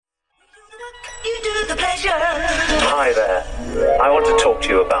the pleasure. Hi there. I want to talk to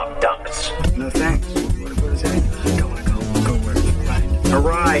you about ducks. No thanks. What is that? Don't want to go where it's right. All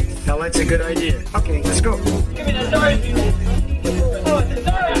right. Now that's a good idea. Okay, let's go. Give me the door. Oh, the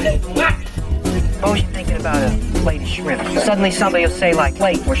door. What was you thinking about a plate of shrimp? Suddenly somebody will say like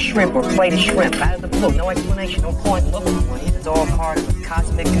plate or shrimp or plate of shrimp. Out of the blue, no explanation, no point looking for it. It's all part of the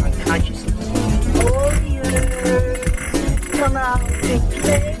cosmic unconsciousness. Oh yeah, come out and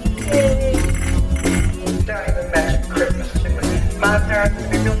play. During the magic Christmas, my parents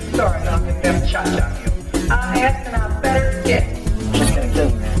would be real sorry not to them cha-cha you. I asked and I better get. Just gonna kill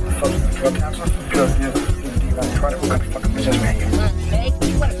you, man. Fuck the drug counselor. Good, you got try to hook up fucking businessman here.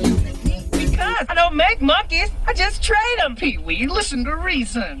 Because I don't make monkeys, I just trade them, Pee-wee. Listen to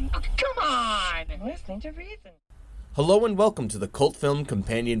reason. Come on. Listening to reason. Hello and welcome to the Cult Film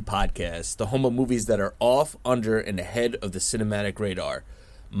Companion Podcast, the home of movies that are off, under, and ahead of the cinematic radar.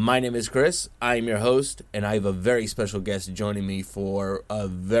 My name is Chris, I am your host, and I have a very special guest joining me for a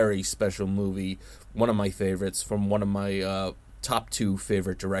very special movie, one of my favorites, from one of my top two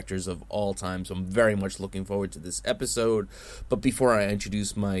favorite directors of all time, so I'm very much looking forward to this episode. But before I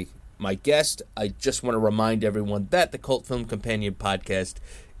introduce my guest, I just want to remind everyone that the Cult Film Companion Podcast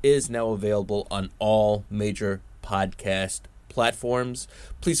is now available on all major podcast platforms.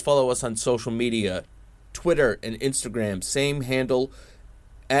 Please follow us on social media, Twitter and Instagram, same handle,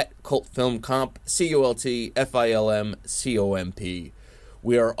 at Cult Film Comp, CULTFILMCOMP.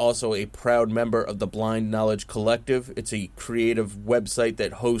 We are also a proud member of the Blind Knowledge Collective. It's a creative website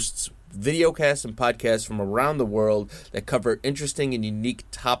that hosts videocasts and podcasts from around the world that cover interesting and unique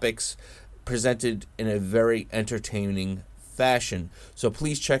topics presented in a very entertaining fashion. So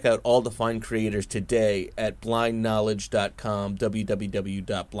please check out all the fine creators today at blindknowledge.com,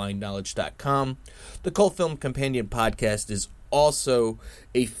 www.blindknowledge.com. The Cult Film Companion Podcast is also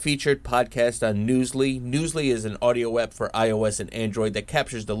a featured podcast on Newsly. Newsly is an audio app for iOS and Android that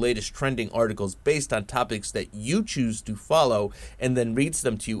captures the latest trending articles based on topics that you choose to follow and then reads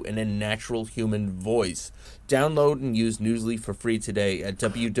them to you in a natural human voice. Download and use Newsly for free today at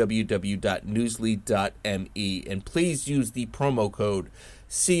www.newsly.me, and please use the promo code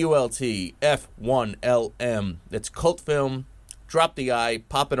CULTF1LM. That's Cult Film. Drop the I,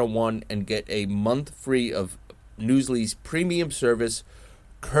 pop in a 1, and get a month free of Newsly's premium service,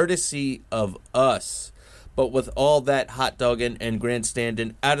 courtesy of us. But with all that hot dogging and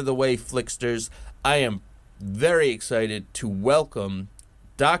grandstanding out of the way, Flicksters, I am very excited to welcome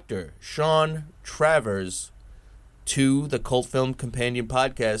Dr. Sean Travers to the Cult Film Companion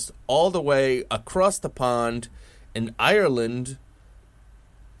Podcast, all the way across the pond in Ireland.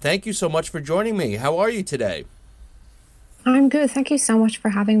 Thank you so much for joining me. How are you today? I'm good. Thank you so much for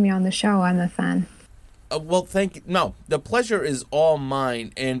having me on the show. I'm a fan. Well, thank you. No, the pleasure is all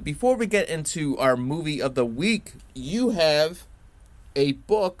mine. And before we get into our movie of the week, you have a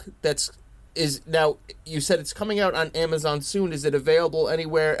book is now, you said it's coming out on Amazon soon. Is it available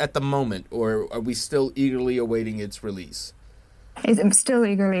anywhere at the moment, or are we still eagerly awaiting its release? I'm still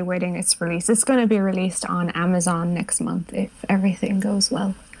eagerly awaiting its release. It's going to be released on Amazon next month if everything goes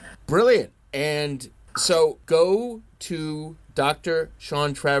well. Brilliant. And so go to Dr.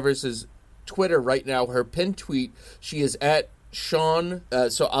 Sean Travers' Twitter right now. Her pinned tweet, she is at Sean,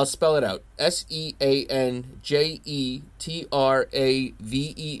 so I'll spell it out,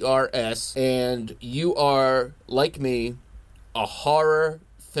 SeanJeTravers, and you are, like me, a horror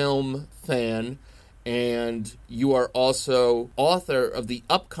film fan, and you are also author of the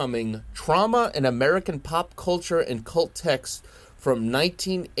upcoming Trauma in American Pop Culture and Cult Texts from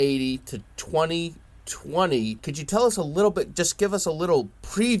 1980 to 2020. Could you tell us a little bit, just give us a little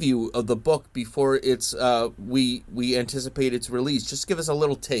preview of the book before it's we anticipate its release? Just give us a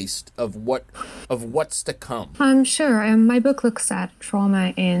little taste of what's to come. Sure. My book looks at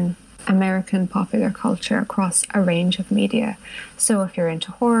trauma in American popular culture across a range of media. So if you're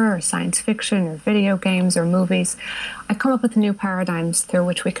into horror or science fiction or video games or movies, I come up with new paradigms through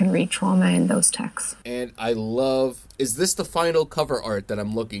which we can read trauma in those texts. And I love, is this the final cover art that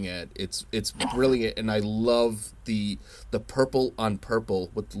I'm looking at? It's brilliant, and I love the purple on purple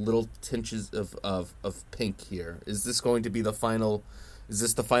with little tinges of pink here. Is this going to be the final? Is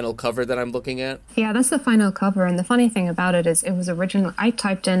this the final cover that I'm looking at? Yeah, that's the final cover. And the funny thing about it is it was original. I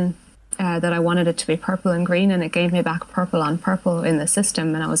typed in that I wanted it to be purple and green, and it gave me back purple on purple in the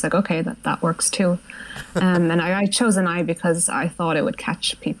system, and I was like, okay, that works too. And I chose an eye because I thought it would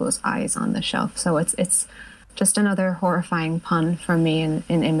catch people's eyes on the shelf. So it's just another horrifying pun from me in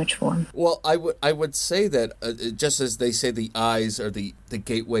image form. Well, I would say that just as they say the eyes are the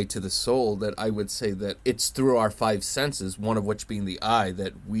gateway to the soul, that I would say that it's through our five senses, one of which being the eye,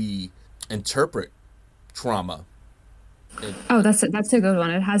 that we interpret trauma. That's a good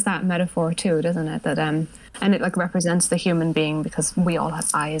one. It has that metaphor too, doesn't it? That and it like represents the human being because we all have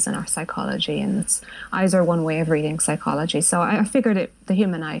eyes in our psychology, and eyes are one way of reading psychology. So I figured the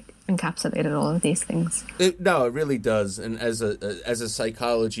human eye encapsulated all of these things. It really does. And as a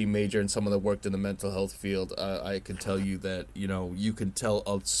psychology major and someone that worked in the mental health field, I can tell you that you can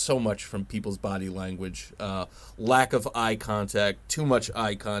tell so much from people's body language. Lack of eye contact, too much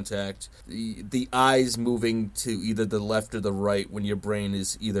eye contact, the eyes moving to either the left or the right when your brain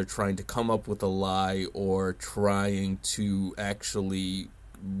is either trying to come up with a lie or trying to actually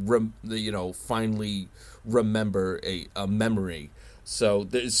finally remember a memory. So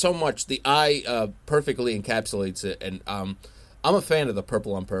there's so much. The eye perfectly encapsulates it, and I'm a fan of the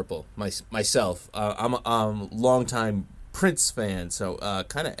Purple on Purple myself. I'm a longtime Prince fan, so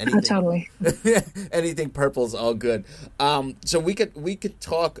kind of anything. Totally. Anything purple's all good. So we could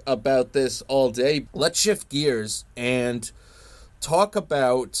talk about this all day. Let's shift gears and talk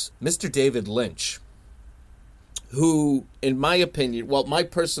about Mr. David Lynch, who, in my opinion, my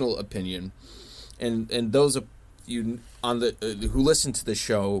personal opinion, and those of you on the who listen to the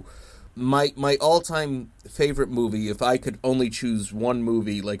show, my all-time favorite movie, if I could only choose one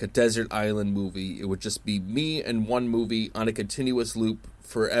movie, like a desert island movie, it would just be me and one movie on a continuous loop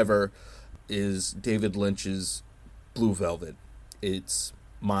forever, is David Lynch's Blue Velvet. It's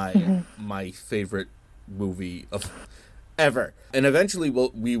my favorite movie of ever. And eventually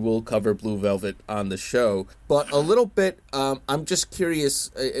we will cover Blue Velvet on the show. But a little bit, I'm just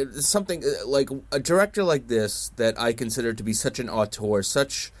curious, something like a director like this that I consider to be such an auteur,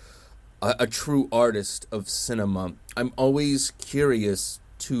 such a true artist of cinema. I'm always curious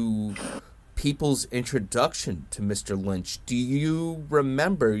to people's introduction to Mr. Lynch. Do you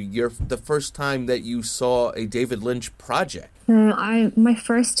remember the first time that you saw a David Lynch project? My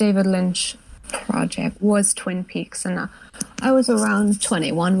first David Lynch project was Twin Peaks, and I was around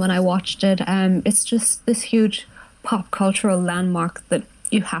 21 when I watched it. It's just this huge pop cultural landmark that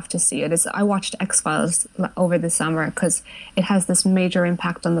you have to see it. I watched X-Files over the summer because it has this major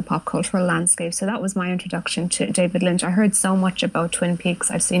impact on the pop cultural landscape. So that was my introduction to David Lynch. I heard so much about Twin Peaks.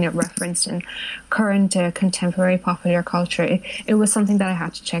 I've seen it referenced in current contemporary popular culture. It was something that I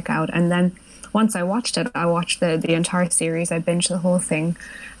had to check out. And then once I watched it, I watched the entire series. I binged the whole thing.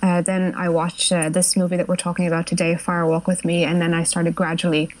 Then I watched this movie that we're talking about today, Fire Walk with Me, and then I started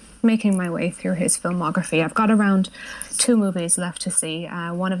gradually making my way through his filmography. I've got around 2 movies left to see.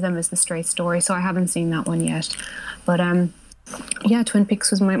 One of them is The Straight Story, so I haven't seen that one yet. But Twin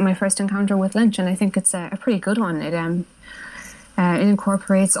Peaks was my first encounter with Lynch, and I think it's a pretty good one. It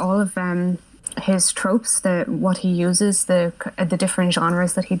incorporates all of his tropes, what he uses, the different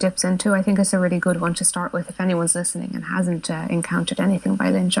genres that he dips into. I think it's a really good one to start with. If anyone's listening and hasn't encountered anything by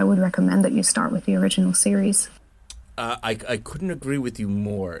Lynch, I would recommend that you start with the original series. I couldn't agree with you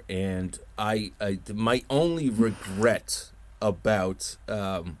more, and my only regret about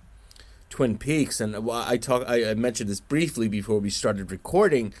Twin Peaks, and I mentioned this briefly before we started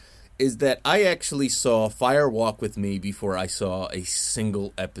recording, is that I actually saw Fire Walk with Me before I saw a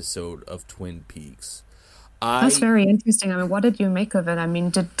single episode of Twin Peaks. That's very interesting. I mean, what did you make of it? I mean,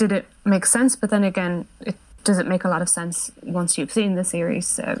 did it make sense? But then again, does it make a lot of sense once you've seen the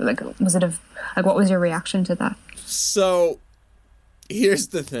series? What was your reaction to that? So, here's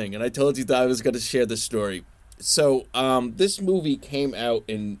the thing, and I told you that I was going to share the story. So, this movie came out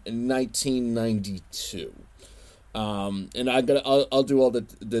in 1992. And I'll do all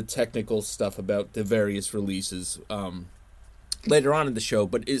the technical stuff about the various releases later on in the show.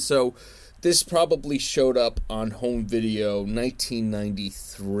 But this probably showed up on home video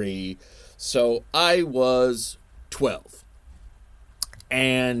 1993. So I was 12,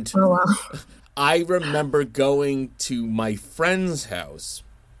 and oh, wow. I remember going to my friend's house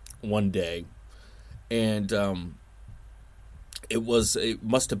one day, and it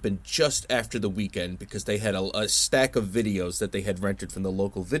must have been just after the weekend because they had a stack of videos that they had rented from the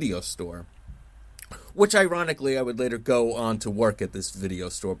local video store, which ironically I would later go on to work at this video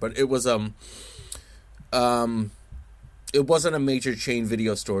store, but it was it wasn't a major chain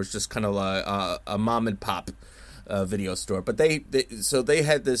video store. It's just kind of a mom and pop video store. But they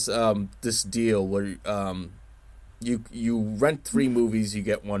had this deal where you rent 3 movies, you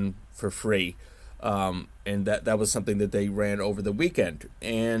get one for free. And that was something that they ran over the weekend.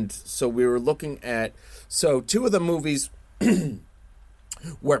 And so we were looking at... So 2 of the movies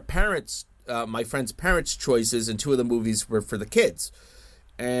were my friend's parents' choices, and 2 of the movies were for the kids.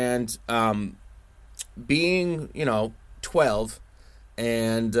 And being, 12,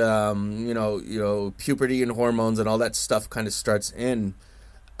 and, puberty and hormones and all that stuff kind of starts in...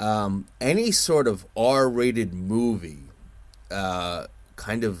 any sort of R-rated movie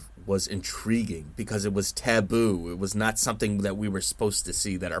kind of was intriguing because it was taboo. It was not something that we were supposed to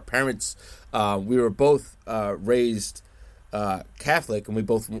see, that our parents, we were both raised Catholic, and we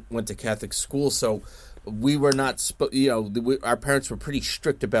both went to Catholic school, so we were not, our parents were pretty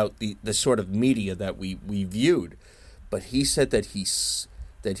strict about the sort of media that we viewed. But he said that he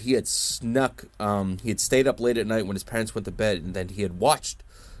had snuck, he had stayed up late at night when his parents went to bed, and then he had watched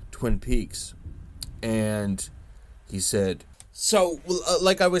Twin Peaks. And he said, so,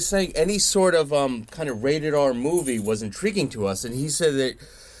 like I was saying, any sort of kind of rated R movie was intriguing to us. And he said that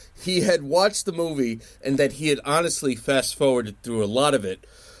he had watched the movie and that he had honestly fast-forwarded through a lot of it.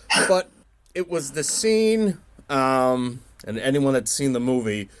 But it was the scene, and anyone that's seen the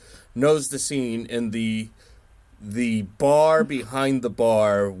movie knows the scene in the bar behind the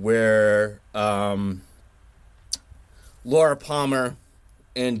bar where Laura Palmer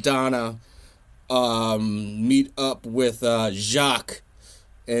and Donna meet up with Jacques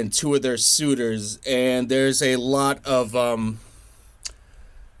and two of their suitors, and there's a lot of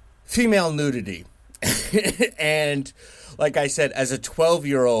female nudity. And like I said, as a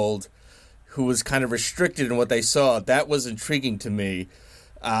 12-year-old who was kind of restricted in what they saw, that was intriguing to me.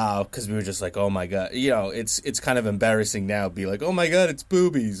 Because we were just like, oh my god, it's kind of embarrassing now to be like, oh my god, it's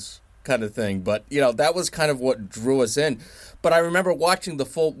boobies kind of thing. But that was kind of what drew us in. But I remember watching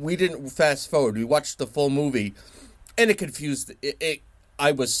we didn't fast forward. We watched the full movie, and it confused.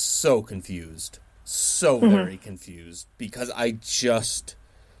 I was so confused, very confused, because I just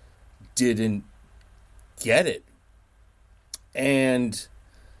didn't get it. And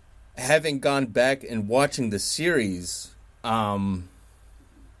having gone back and watching the series, I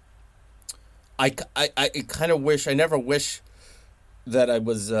kind of wish, I never wish that I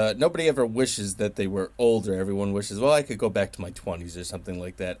was, nobody ever wishes that they were older. Everyone wishes, well, I could go back to my 20s or something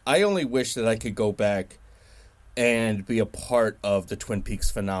like that. I only wish that I could go back and be a part of the Twin Peaks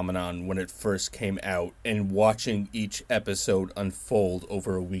phenomenon when it first came out and watching each episode unfold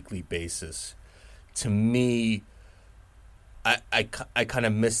over a weekly basis. To me, I kind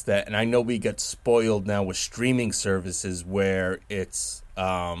of miss that. And I know we get spoiled now with streaming services where it's,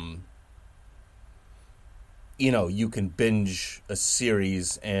 you can binge a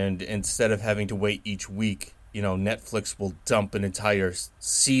series, and instead of having to wait each week, Netflix will dump an entire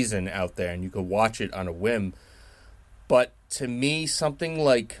season out there and you can watch it on a whim. But to me, something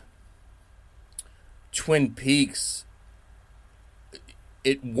like Twin Peaks,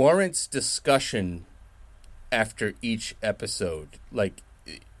 it warrants discussion after each episode.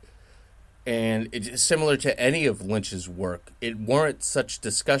 And it's similar to any of Lynch's work. It warrants such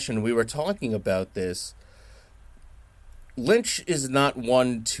discussion. We were talking about this. Lynch is not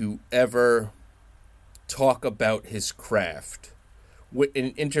one to ever talk about his craft.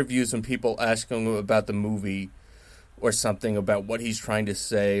 In interviews, when people ask him about the movie or something, about what he's trying to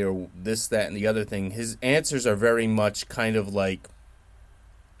say or this, that, and the other thing, his answers are very much kind of like,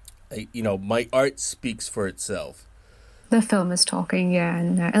 my art speaks for itself. The film is talking, yeah,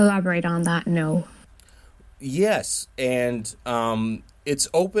 and elaborate on that, no. Yes, and it's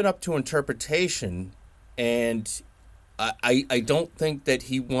open up to interpretation, and I don't think that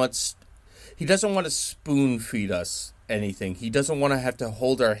he doesn't want to spoon feed us anything. He doesn't want to have to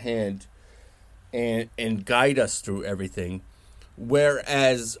hold our hand and guide us through everything.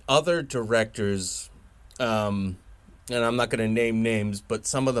 Whereas other directors, and I'm not going to name names, but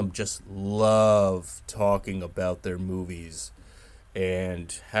some of them just love talking about their movies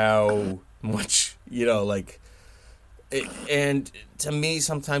and how much, and to me,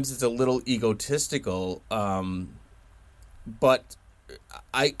 sometimes it's a little egotistical. But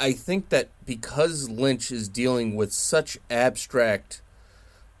I think that because Lynch is dealing with such abstract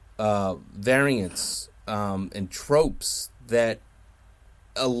variants and tropes, that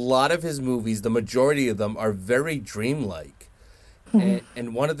a lot of his movies, the majority of them, are very dreamlike.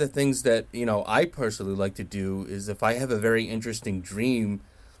 And one of the things that, I personally like to do is, if I have a very interesting dream,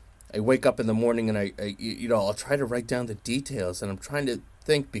 I wake up in the morning and I'll try to write down the details, and I'm trying to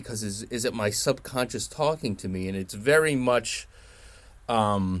think, because is it my subconscious talking to me? And it's very much,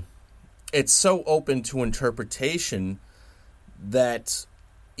 it's so open to interpretation that,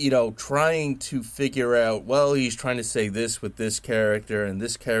 trying to figure out, well, he's trying to say this with this character, and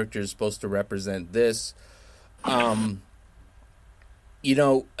this character is supposed to represent this. To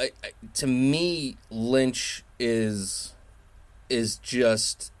me, Lynch is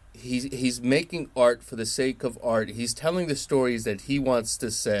just, he's making art for the sake of art. He's telling the stories that he wants to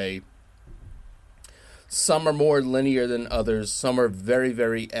say. Some are more linear than others. Some are very,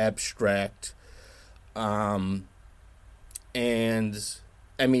 very abstract. And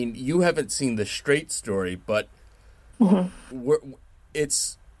I mean, you haven't seen The Straight Story, but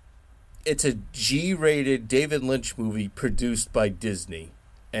it's a G-rated David Lynch movie produced by Disney,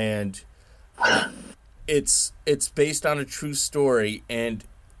 and it's based on a true story. And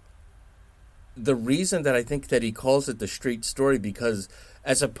the reason that I think that he calls it The Straight Story, because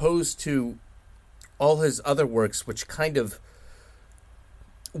as opposed to all his other works, which kind of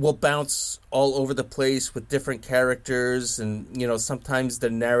will bounce all over the place with different characters, and sometimes the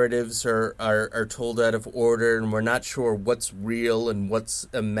narratives are told out of order, and we're not sure what's real and what's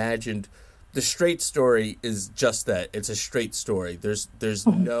imagined. The Straight Story is just that. It's a straight story. There's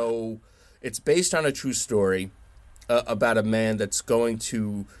no... It's based on a true story about a man that's going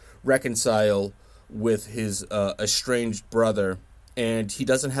to reconcile with his estranged brother, and he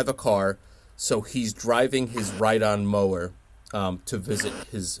doesn't have a car, so he's driving his ride-on mower to visit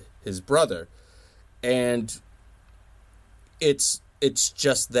his brother, and it's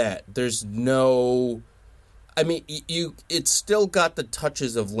just that. There's no... I mean, it's still got the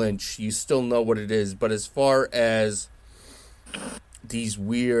touches of Lynch. You still know what it is, but as far as these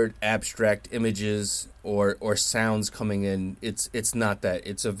weird abstract images or sounds coming in, it's not that.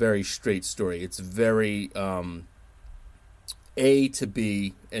 It's a very straight story. It's very A to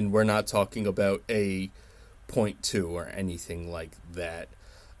B, and we're not talking about A point two or anything like that.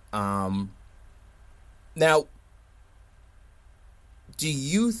 Now, do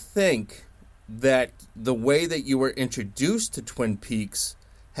you think that the way that you were introduced to Twin Peaks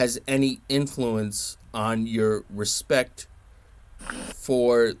has any influence on your respect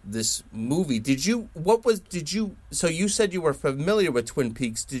for this movie? So you said you were familiar with Twin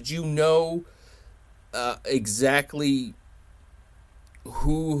Peaks. Did you know exactly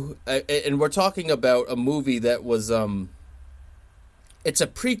who, and we're talking about a movie that was it's a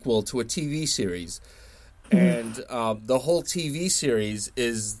prequel to a TV series, and the whole TV series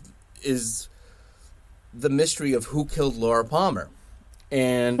is the mystery of who killed Laura Palmer.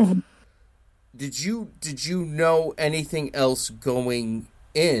 And did you know anything else going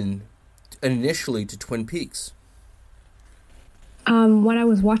in initially to Twin Peaks? When I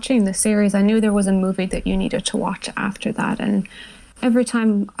was watching the series, I knew there was a movie that you needed to watch after that, and every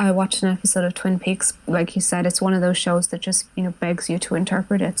time I watch an episode of Twin Peaks, like you said, it's one of those shows that just, begs you to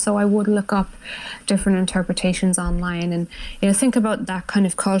interpret it. So I would look up different interpretations online and, think about that kind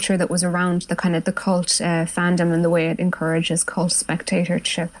of culture that was around the kind of the cult fandom and the way it encourages cult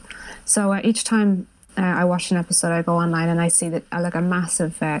spectatorship. So each time I watch an episode, I go online and I see that like a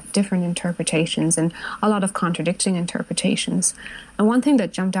massive different interpretations and a lot of contradicting interpretations. And one thing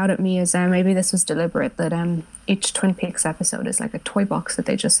that jumped out at me is maybe this was deliberate, that each Twin Peaks episode is like a toy box that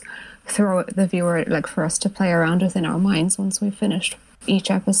they just throw at the viewer, like for us to play around with in our minds once we've finished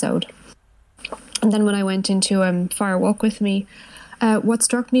each episode. And then when I went into Fire Walk With Me, what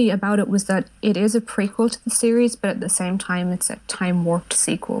struck me about it was that it is a prequel to the series, but at the same time it's a time-warped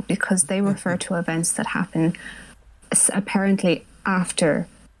sequel, because they refer to events that happen apparently after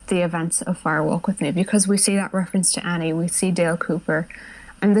the events of Fire Walk With Me, because we see that reference to Annie, we see Dale Cooper,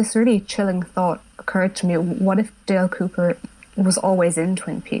 and this really chilling thought occurred to me: what if Dale Cooper was always in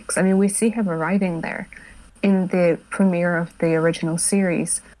Twin Peaks? I mean, we see him arriving there in the premiere of the original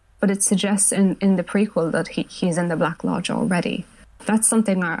series, but it suggests in the prequel that he's in the Black Lodge already. That's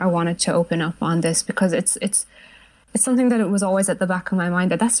something I wanted to open up on this, because it's something that it was always at the back of my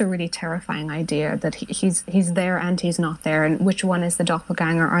mind, that's a really terrifying idea, that he's there and he's not there, and which one is the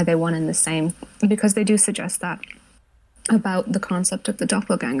doppelganger? Are they one and the same? Because they do suggest that about the concept of the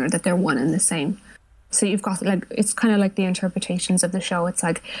doppelganger, that they're one and the same. So you've got, like, it's kind of like the interpretations of the show. It's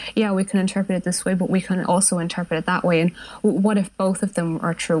like, yeah, we can interpret it this way, but we can also interpret it that way. And what if both of them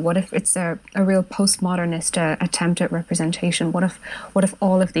are true? What if it's a real postmodernist attempt at representation? What if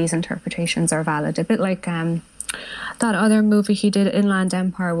all of these interpretations are valid? A bit like that other movie he did, Inland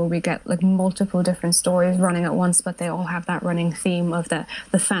Empire, where we get like multiple different stories running at once, but they all have that running theme of the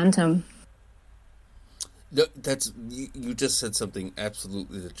phantom. No, you just said something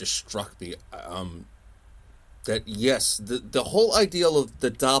absolutely that just struck me. That yes, the whole ideal of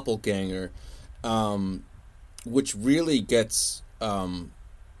the doppelganger, which really gets a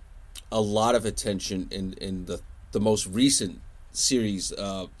lot of attention in the most recent series,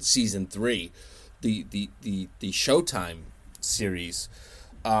 season 3, the Showtime series.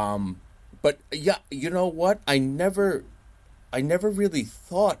 But yeah, you know what? I never really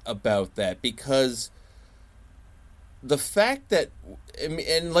thought about that, because the fact that,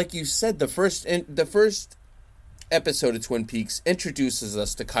 and like you said, the first episode of Twin Peaks introduces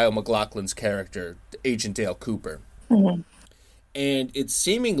us to Kyle MacLachlan's character, Agent Dale Cooper. Mm-hmm. And it's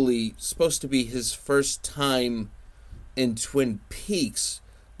seemingly supposed to be his first time in Twin Peaks,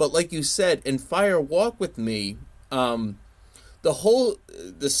 But like you said, in Fire Walk with Me, the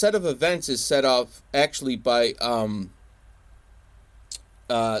set of events is set off actually by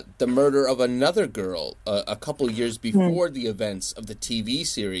the murder of another girl a couple years before the events of the TV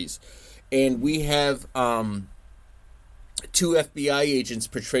series. And we have two FBI agents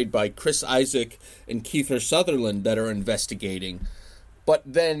portrayed by Chris Isaac and Kiefer Sutherland that are investigating. But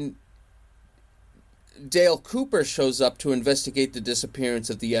then Dale Cooper shows up to investigate the disappearance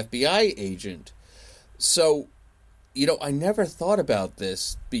of the FBI agent. So, I never thought about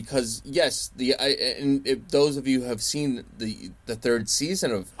this because, yes, and if those of you have seen the third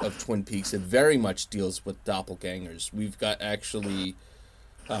season of Twin Peaks, it very much deals with doppelgangers. We've got actually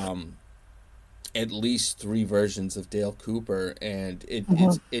at least 3 versions of Dale Cooper, and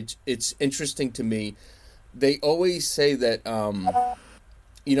it's interesting to me. They always say that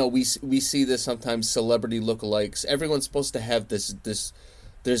we see this sometimes, celebrity lookalikes. Everyone's supposed to have this.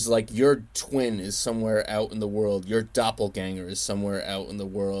 There's like your twin is somewhere out in the world, your doppelganger is somewhere out in the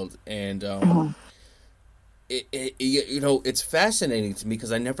world, and it's fascinating to me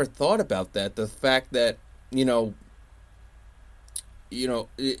because I never thought about that. The fact that and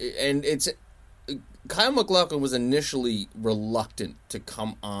it's Kyle MacLachlan was initially reluctant to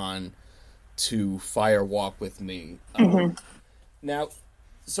come on to Fire Walk with Me. Now,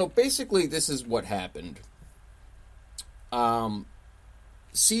 so basically, this is what happened.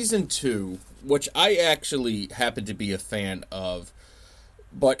 Season 2, which I actually happen to be a fan of,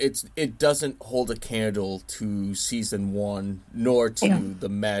 but it doesn't hold a candle to Season 1, nor to the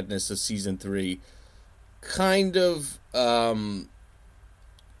madness of Season 3. Kind of,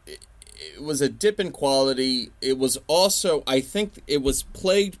 it was a dip in quality. It was also, I think, it was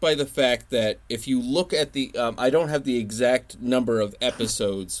plagued by the fact that if you look at the, I don't have the exact number of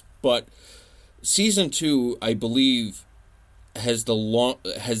episodes, but Season 2, I believe, has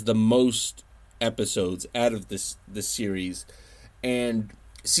the most episodes out of this series, and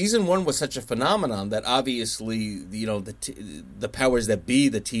Season 1 was such a phenomenon that obviously the powers that be,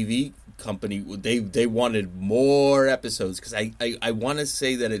 the TV company, they wanted more episodes, because I want to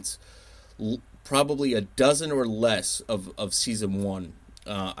say that it's probably a dozen or less of Season 1.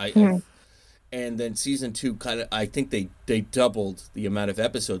 And then Season 2 I think they doubled the amount of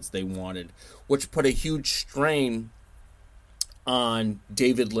episodes they wanted, which put a huge strain on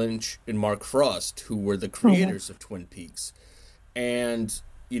David Lynch and Mark Frost, who were the creators of Twin Peaks. And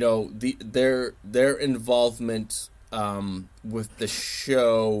their involvement with the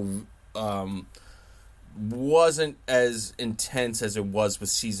show wasn't as intense as it was with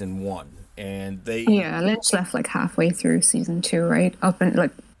Season 1. And Lynch left like halfway through Season 2, right? Up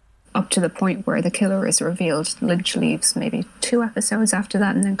to the point where the killer is revealed. Lynch leaves maybe 2 episodes after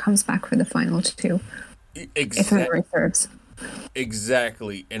that and then comes back for the final 2. If memory serves.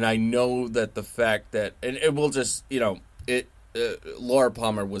 Exactly. And I know that the fact that, and it will just, Laura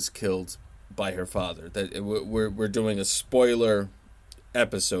Palmer was killed by her father. That we're doing a spoiler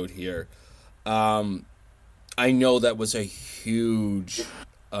episode here. I know that was a huge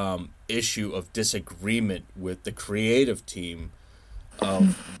issue of disagreement with the creative team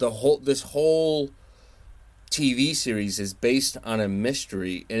of this whole TV series is based on a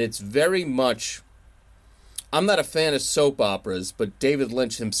mystery, and it's very much. I'm not a fan of soap operas, but David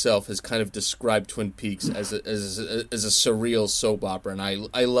Lynch himself has kind of described Twin Peaks as a surreal soap opera, and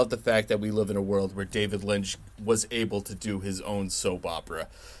I love the fact that we live in a world where David Lynch was able to do his own soap opera.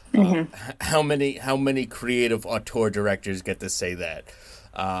 How many creative auteur directors get to say that?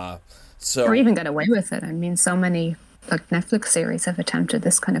 Or even get away with it. I mean, so many Netflix series have attempted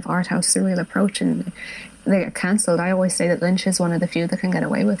this kind of art house surreal approach, and they get cancelled. I always say that Lynch is one of the few that can get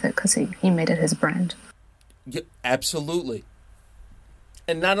away with it because he made it his brand. Yeah, absolutely.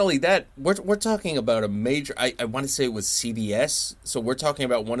 And not only that, we're talking about a major, I want to say it was CBS, so we're talking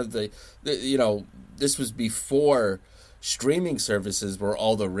about one of the this was before streaming services were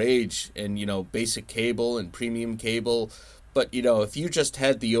all the rage, and basic cable and premium cable. But if you just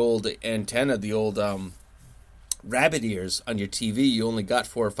had the old antenna, the old rabbit ears on your TV, you only got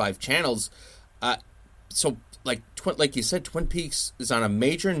 4 or 5 channels. So like you said, Twin Peaks is on a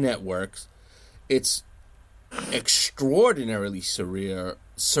major network. It's extraordinarily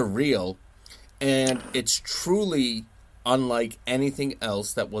surreal, and it's truly unlike anything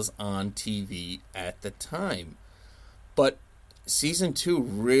else that was on TV at the time. But Season 2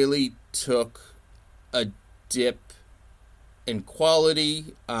 really took a dip in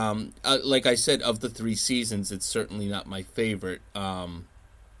quality. Like I said, of the 3 seasons, it's certainly not my favorite.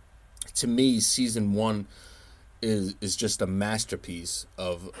 To me, Season 1 is just a masterpiece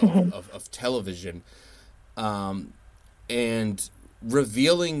of television. And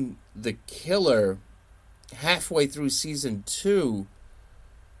revealing the killer halfway through season 2,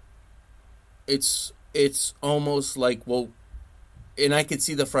 it's almost like, well, and I could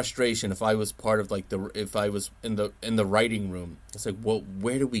see the frustration if I was part of like if I was in the writing room. It's like, well,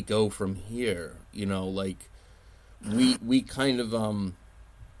 where do we go from here? You know, like we kind of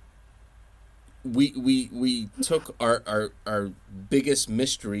we took our biggest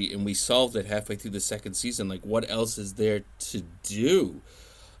mystery and we solved it halfway through the second season. Like, what else is there to do?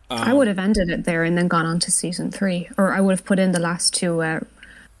 I would have ended it there and then gone on to season 3, or I would have put in the last 2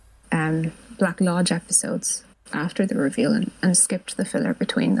 Black Lodge episodes after the reveal and skipped the filler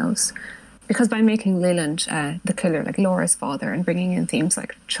between those. Because by making Leland the killer, like Laura's father, and bringing in themes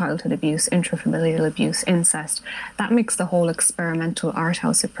like childhood abuse, intrafamilial abuse, incest, that makes the whole experimental art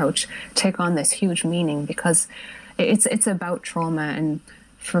house approach take on this huge meaning, because it's about trauma. And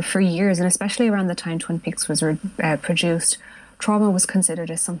for years, and especially around the time Twin Peaks was produced, trauma was considered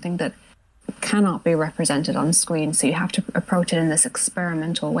as something that cannot be represented on screen, so you have to approach it in this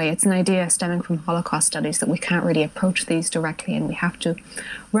experimental way. It's an idea stemming from Holocaust studies that we can't really approach these directly, and we have to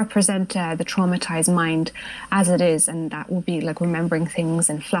represent the traumatized mind as it is, and that will be like remembering things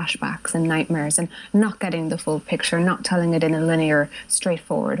in flashbacks and nightmares and not getting the full picture, not telling it in a linear,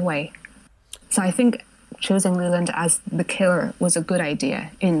 straightforward way. So I think choosing Leland as the killer was a good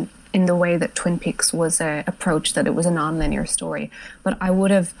idea in the way that Twin Peaks was approached, that it was a non-linear story. But I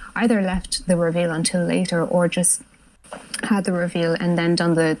would have either left the reveal until later, or just had the reveal and then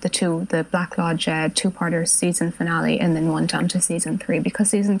done the Black Lodge 2-parter season finale and then went on to season 3, because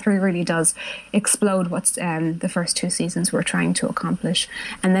season 3 really does explode what's the first 2 seasons were trying to accomplish,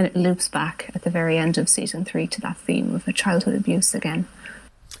 and then it loops back at the very end of season 3 to that theme of childhood abuse again.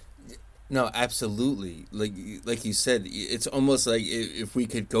 No, absolutely. Like you said, it's almost like if we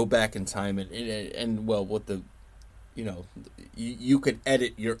could go back in time and well, what the, you know, you could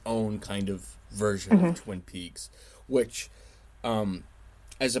edit your own kind of version of Twin Peaks, which,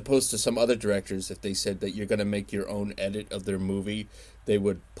 as opposed to some other directors, if they said that you're going to make your own edit of their movie, they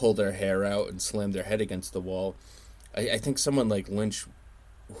would pull their hair out and slam their head against the wall. I think someone like Lynch,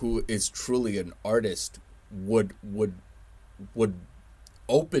 who is truly an artist, would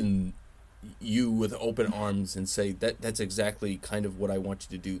open you with open arms and say that's exactly kind of what I want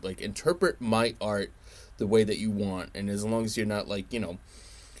you to do. Like, interpret my art the way that you want, and as long as you're not, like, you know,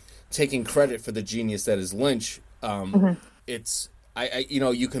 taking credit for the genius that is Lynch, it's I you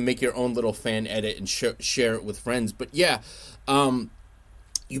know, you can make your own little fan edit and share it with friends. But yeah,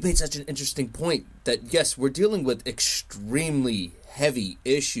 you made such an interesting point that yes, we're dealing with extremely heavy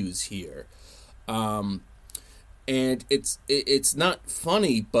issues here, and it's not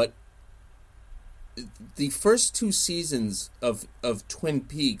funny, but the first 2 seasons of Twin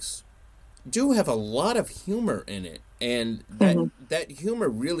Peaks do have a lot of humor in it, and that humor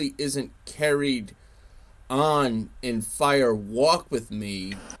really isn't carried on in Fire Walk With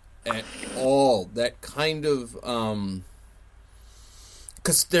Me at all. That kind of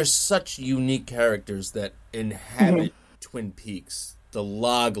because there's such unique characters that inhabit Twin Peaks. The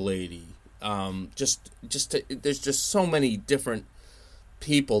Log Lady, there's just so many different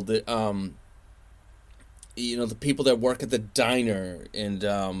people that you know, the people that work at the diner, and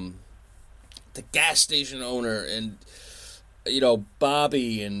the gas station owner, and, you know,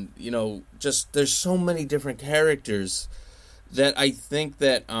 Bobby, and, you know, just there's so many different characters that I think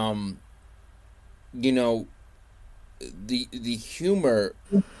that you know, the humor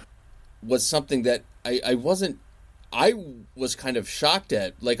was something that I was kind of shocked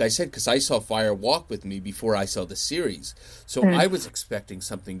at, like I said, because I saw Fire Walk With Me before I saw the series. So I was expecting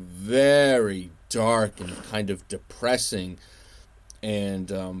something very dark and kind of depressing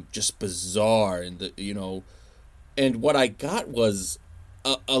and just bizarre. And, you know, and what I got was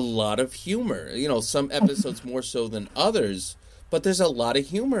a lot of humor. You know, some episodes more so than others, but there's a lot of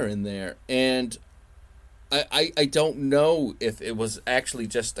humor in there. And I don't know if it was actually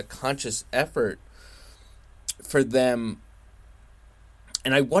just a conscious effort for them.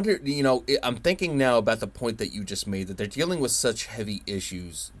 And I wonder, you know, I'm thinking now about the point that you just made, that they're dealing with such heavy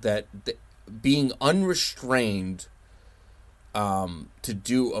issues that being unrestrained to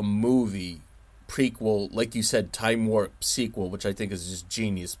do a movie prequel, like you said, time warp sequel, which I think is just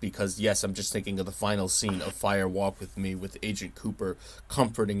genius, because yes, I'm just thinking of the final scene of Fire Walk With Me with Agent Cooper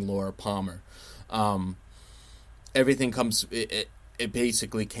comforting Laura Palmer. Everything comes, it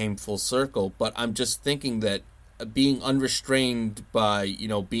basically came full circle, but I'm just thinking that being unrestrained by, you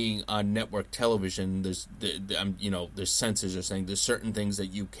know, being on network television, there's censors are saying there's certain things that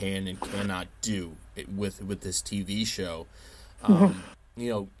you can and cannot do with this TV show. You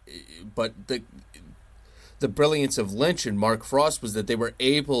know, but the brilliance of Lynch and Mark Frost was that they were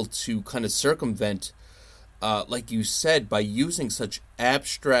able to kind of circumvent, like you said, by using such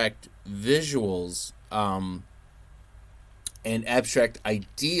abstract visuals and abstract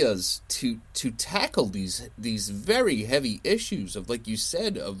ideas to tackle these very heavy issues of, like you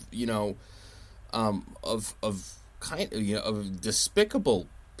said, of of despicable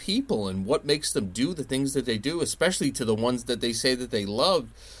people and what makes them do the things that they do, especially to the ones that they say that they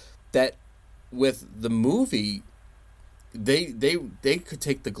loved. That with the movie, they could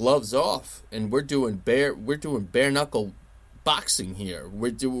take the gloves off, and we're doing bare knuckle boxing here.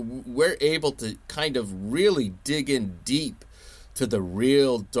 We're able to kind of really dig in deep to the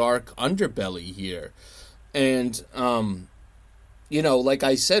real dark underbelly here. And like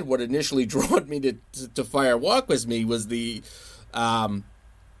I said, what initially drew me to Fire Walk with Me was the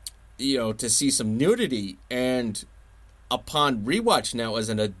to see some nudity. And upon rewatch now as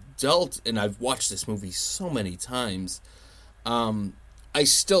an adult, and I've watched this movie so many times, I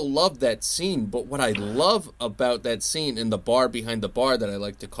still love that scene. But what I love about that scene in the bar behind the bar, that I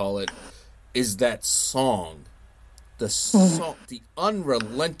like to call it, is that song. The song, the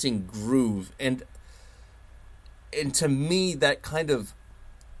unrelenting groove. And to me, that kind of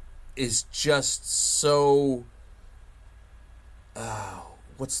is just so...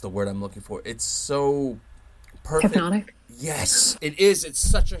 what's the word I'm looking for? It's so perfect. Hypnotic? Yes, it is. It's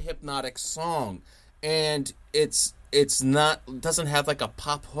such a hypnotic song. And it doesn't have like a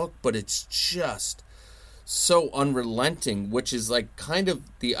pop hook, but it's just so unrelenting, which is like kind of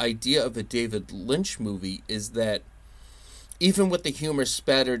the idea of a David Lynch movie, is that even with the humor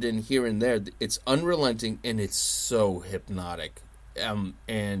spattered in here and there, it's unrelenting and it's so hypnotic.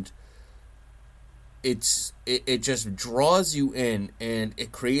 And it just draws you in, and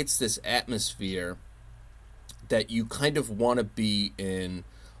it creates this atmosphere that you kind of want to be in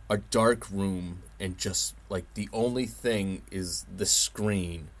a dark room, and just like the only thing is the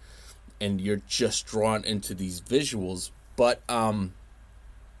screen, and you're just drawn into these visuals. But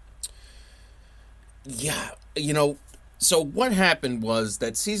so what happened was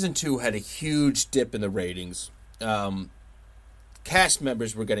that season 2 had a huge dip in the ratings. Cast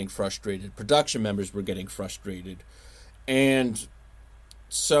members were getting frustrated. Production members were getting frustrated. And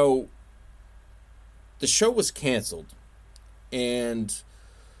so the show was canceled. And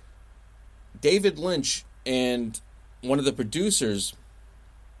David Lynch and one of the producers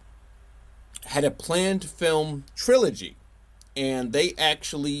had a planned film trilogy. And they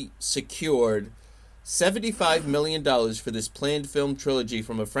actually secured $75 million for this planned film trilogy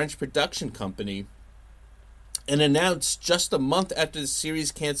from a French production company, and announced just a month after the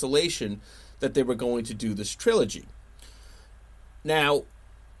series cancellation that they were going to do this trilogy. Now,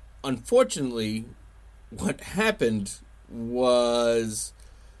 unfortunately, what happened was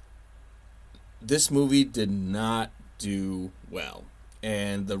this movie did not do well,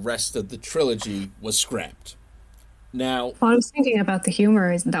 and the rest of the trilogy was scrapped. Now, I was thinking about the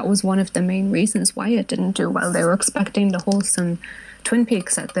humor. That was one of the main reasons why it didn't do well. They were expecting the wholesome Twin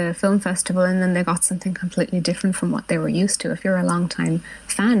Peaks at the film festival, and then they got something completely different from what they were used to. If you're a long-time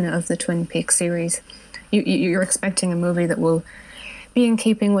fan of the Twin Peaks series, you're expecting a movie that will be in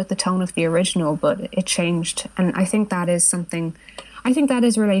keeping with the tone of the original, but it changed. And I think that is something... I think that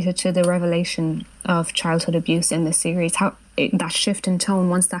is related to the revelation of childhood abuse in the series. That shift in tone,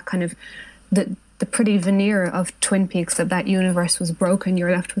 once that kind of... The pretty veneer of Twin Peaks, that universe was broken,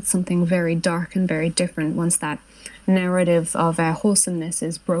 you're left with something very dark and very different once that narrative of wholesomeness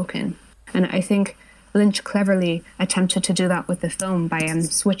is broken. And I think Lynch cleverly attempted to do that with the film by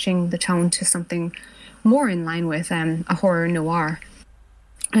switching the tone to something more in line with a horror noir.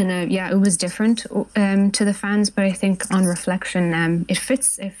 And it was different to the fans, but I think on reflection, it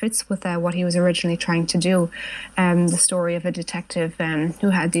fits with what he was originally trying to do. The story of a detective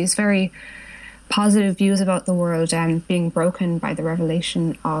who had these very positive views about the world being broken by the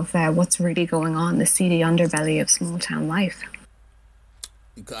revelation of what's really going on, the seedy underbelly of small town life.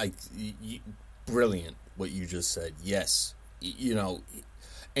 Brilliant what you just said. Yes.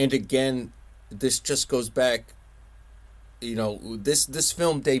 And again, this just goes back, this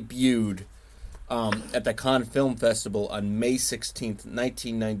film debuted at the Cannes Film Festival on May 16th,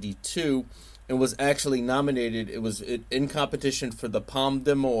 1992, and was actually nominated. It was in competition for the Palme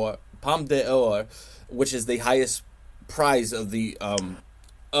d'Or, which is the highest prize of the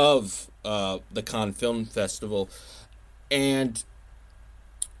Cannes Film Festival. And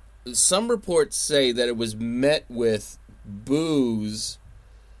some reports say that it was met with boos.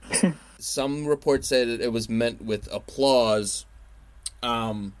 Some reports say that it was met with applause.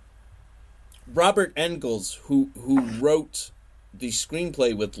 Robert Engels, who wrote the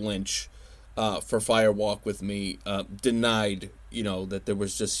screenplay with Lynch, for Fire Walk with Me denied, that there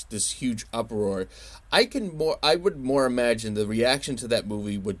was just this huge uproar. I would more imagine the reaction to that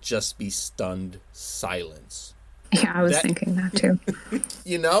movie would just be stunned silence. Yeah, I was thinking that too.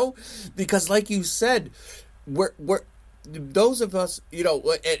 Because like you said, we're those of us,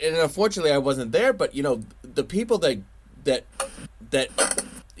 and unfortunately I wasn't there, but the people that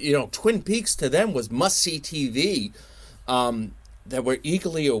Twin Peaks to them was must-see TV, that were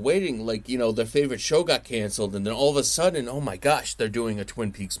eagerly awaiting, their favorite show got canceled, and then all of a sudden, oh my gosh, they're doing a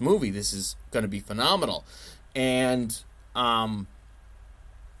Twin Peaks movie. This is going to be phenomenal. And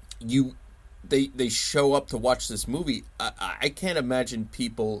they show up to watch this movie. I can't imagine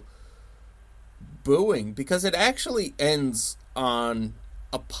people booing, because it actually ends on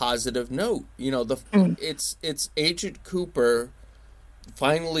a positive note. It's Agent Cooper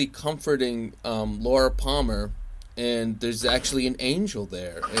finally comforting Laura Palmer, and there's actually an angel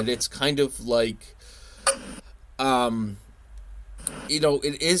there, and it's kind of like it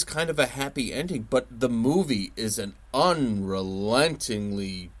is kind of a happy ending, but the movie is an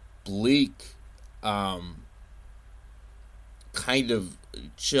unrelentingly bleak kind of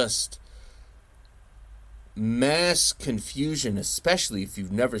just mass confusion, especially if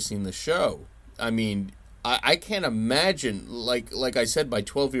you've never seen the show. I mean, I can't imagine, like I said, my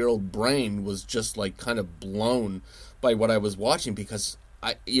 12-year-old brain was just kind of blown by what I was watching, because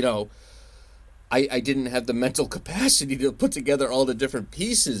I didn't have the mental capacity to put together all the different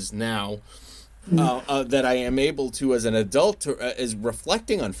pieces now that I am able to as an adult, as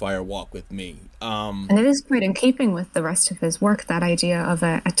reflecting on Fire Walk with Me. And it is quite in keeping with the rest of his work, that idea of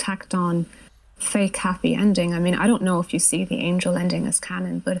a tacked on fake happy ending. I mean, I don't know if you see the angel ending as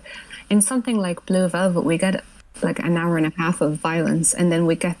canon, but in something like Blue Velvet, we get an hour and a half of violence, and then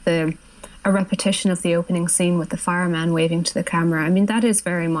we get a repetition of the opening scene with the fireman waving to the camera. I mean, that is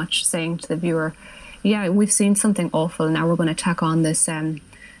very much saying to the viewer, yeah, we've seen something awful, now we're going to tack on this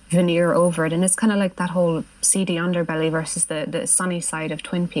veneer over it. And it's kind of like that whole seedy underbelly versus the sunny side of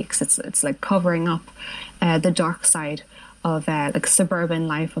Twin Peaks. It's like covering up the dark side of suburban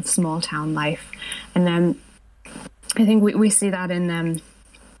life, of small town life. And then I think we see that in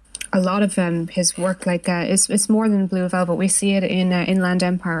a lot of his work. It's more than Blue Velvet. We see it in Inland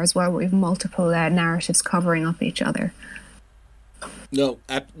Empire as well, where we have multiple narratives covering up each other. No,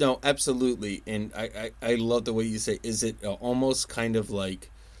 absolutely. And I love the way you say, is it almost kind of like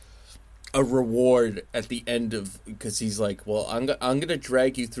a reward at the end of, because he's like, well, I'm going to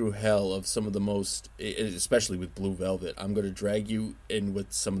drag you through hell of some of the most, especially with Blue Velvet, I'm going to drag you in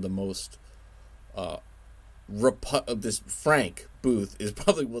with some of the most this Frank Booth is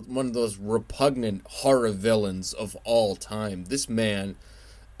probably one of those repugnant horror villains of all time. This man,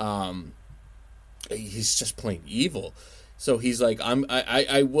 he's just plain evil. So he's like,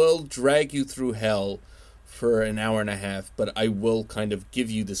 I will drag you through hell for an hour and a half, but I will kind of give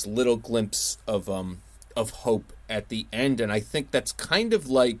you this little glimpse of hope at the end. And I think that's kind of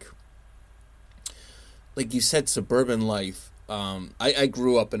like you said, suburban life. I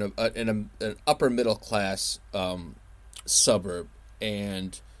grew up in an upper middle class suburb,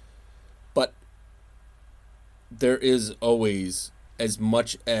 but there is always, as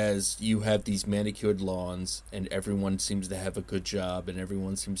much as you have these manicured lawns and everyone seems to have a good job and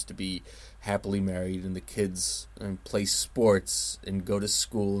everyone seems to be happily married and the kids play sports and go to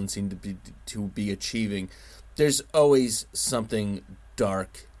school and seem to be achieving, there's always something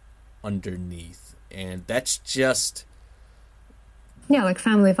dark underneath, and that's just like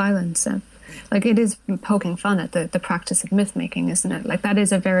family violence. It is poking fun at the practice of myth making, isn't it? That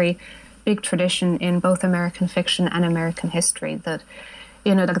is a very big tradition in both American fiction and American history, that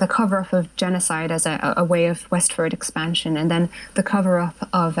the cover-up of genocide as a way of westward expansion, and then the cover-up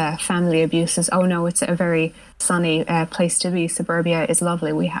of family abuse as, oh no, it's a very sunny place to be, suburbia is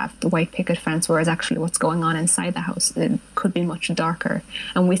lovely, we have the white picket fence, whereas actually what's going on inside the house, it could be much darker.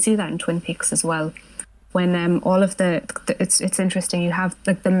 And we see that in Twin Peaks as well, when all of it's interesting, you have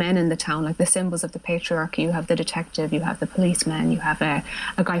the men in the town, the symbols of the patriarchy. You have the detective, you have the policeman, you have a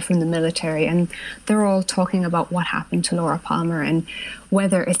guy from the military, and they're all talking about what happened to Laura Palmer and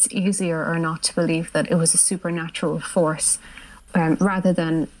whether it's easier or not to believe that it was a supernatural force rather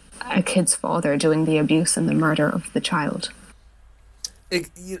than a kid's father doing the abuse and the murder of the child.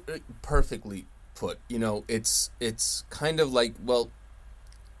 Perfectly put. It's kind of like, well,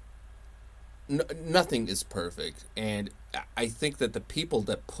 nothing is perfect, and I think that the people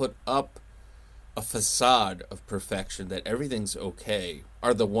that put up a facade of perfection, that everything's okay,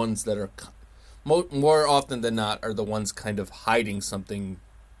 are the ones that are more often than not are the ones kind of hiding something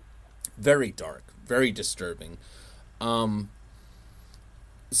very dark, very disturbing.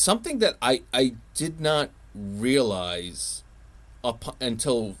 something that I did not realize up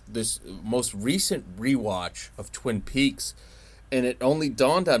until this most recent rewatch of Twin Peaks, and it only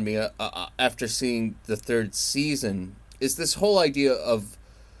dawned on me after seeing the third season, is this whole idea of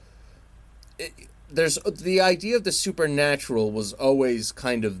there's the idea of the supernatural was always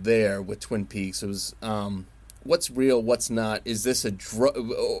kind of there with Twin Peaks. It was what's real, what's not. Is this a drug,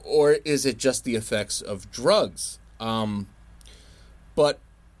 or is it just the effects of drugs? But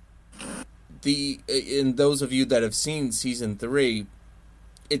in those of you that have seen season 3,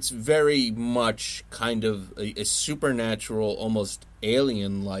 it's very much kind of a supernatural, almost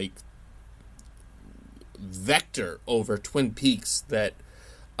alien-like vector over Twin Peaks that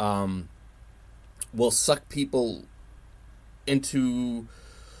will suck people into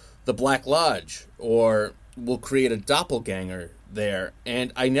the Black Lodge or will create a doppelganger there.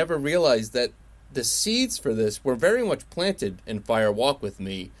 And I never realized that the seeds for this were very much planted in Fire Walk With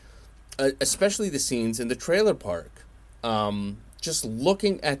Me, especially the scenes in the trailer park. Just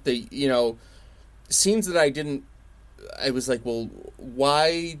looking at the, scenes that I was like, well,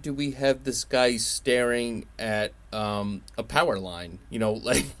 why do we have this guy staring at a power line?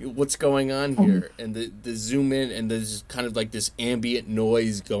 Like, what's going on here? And the zoom in, and there's kind of like this ambient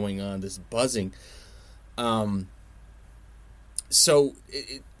noise going on, this buzzing. So,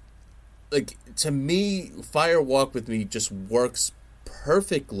 like, to me, Fire Walk With Me just works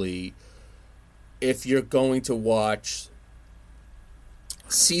perfectly if you're going to watch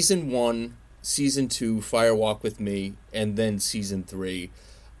season 1, season 2, Fire Walk With Me, and then season 3.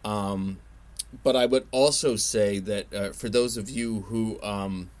 But I would also say that for those of you who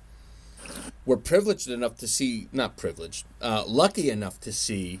were privileged enough to see, not privileged, lucky enough to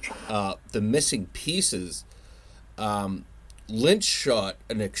see The Missing Pieces, Lynch shot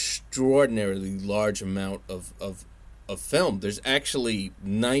an extraordinarily large amount of film. There's actually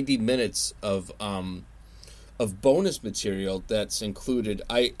 90 minutes of bonus material that's included.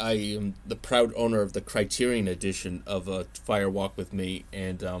 I am the proud owner of the Criterion edition of Fire Walk With Me,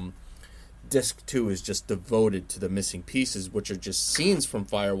 and disc 2 is just devoted to The Missing Pieces, which are just scenes from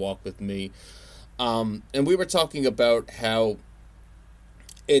Fire Walk With Me. And we were talking about how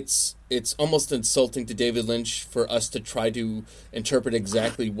it's almost insulting to David Lynch for us to try to interpret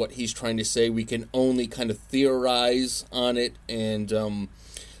exactly what he's trying to say. We can only kind of theorize on it and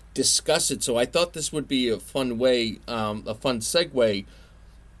discuss it. So I thought this would be a fun way, a fun segue.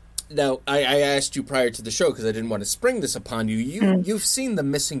 Now, I asked you prior to the show because I didn't want to spring this upon you. You've seen The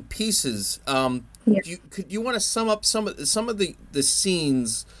Missing Pieces. Could you want to sum up some of the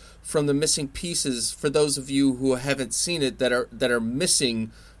scenes from The Missing Pieces for those of you who haven't seen it that are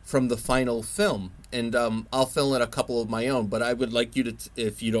missing from the final film? And I'll fill in a couple of my own, but I would like you to,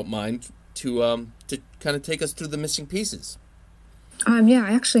 if you don't mind, to kind of take us through The Missing Pieces. Yeah,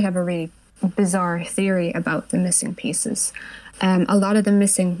 I actually have a really bizarre theory about The Missing Pieces. A lot of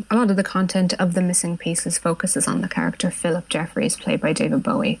the content of The Missing Pieces focuses on the character Philip Jeffries, played by David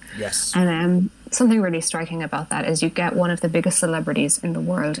Bowie. Yes. And something really striking about that is you get one of the biggest celebrities in the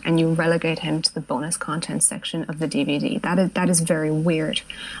world and you relegate him to the bonus content section of the DVD. That is very weird.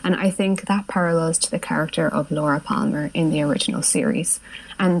 And I think that parallels to the character of Laura Palmer in the original series.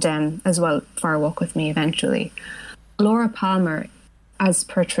 And as well, Fire Walk With Me eventually. Laura Palmer, as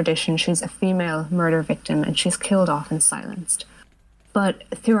per tradition, she's a female murder victim and she's killed off and silenced. But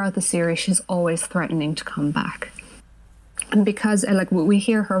throughout the series, she's always threatening to come back. And because, we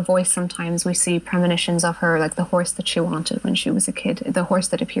hear her voice sometimes, we see premonitions of her, like the horse that she wanted when she was a kid, the horse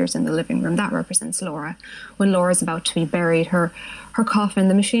that appears in the living room, that represents Laura. When Laura's about to be buried, her coffin,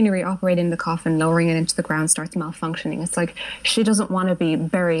 the machinery operating the coffin, lowering it into the ground, starts malfunctioning. It's like she doesn't want to be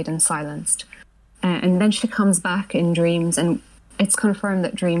buried and silenced. And then she comes back in dreams, and it's confirmed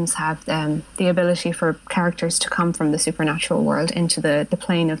that dreams have the ability for characters to come from the supernatural world into the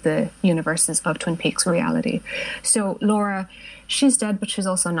plane of the universes of Twin Peaks reality. So Laura, she's dead, but she's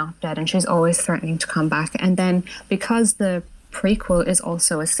also not dead, and she's always threatening to come back. And then because the prequel is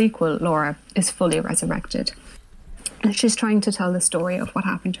also a sequel, Laura is fully resurrected. And she's trying to tell the story of what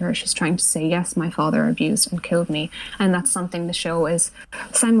happened to her. She's trying to say, yes, my father abused and killed me. And that's something the show is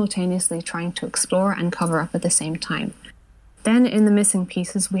simultaneously trying to explore and cover up at the same time. Then in The Missing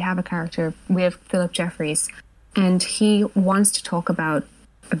Pieces, we have Philip Jeffries, and he wants to talk about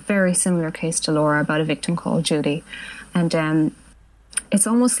a very similar case to Laura about a victim called Judy. And it's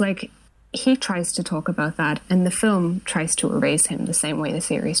almost like he tries to talk about that, and the film tries to erase him the same way the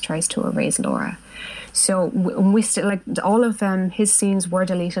series tries to erase Laura. So we still, all of his scenes were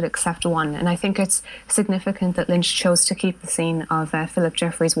deleted except one, and I think it's significant that Lynch chose to keep the scene of Philip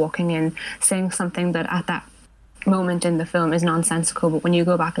Jeffries walking in, saying something that at that moment in the film is nonsensical, but when you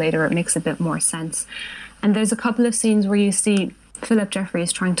go back later, it makes a bit more sense. And there's a couple of scenes where you see Philip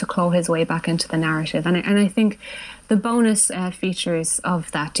Jeffries trying to claw his way back into the narrative. And I think the bonus features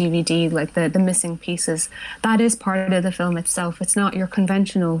of that DVD, like the missing pieces, that is part of the film itself. It's not your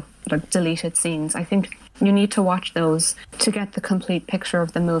conventional deleted scenes. I think you need to watch those to get the complete picture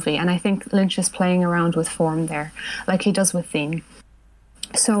of the movie. And I think Lynch is playing around with form there, like he does with theme.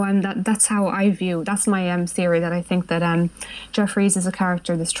 So that's how I view, that's my theory, that I think that Jeffries is a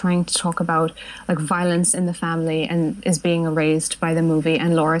character that's trying to talk about like violence in the family and is being erased by the movie,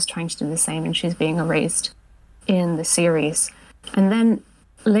 and Laura's trying to do the same and she's being erased in the series. And then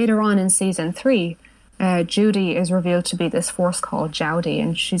later on in season 3, Judy is revealed to be this force called Jowdy,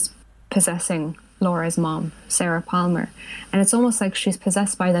 and she's possessing Laura's mom, Sarah Palmer. And it's almost like she's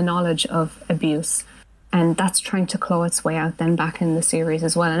possessed by the knowledge of abuse. And that's trying to claw its way out then back in the series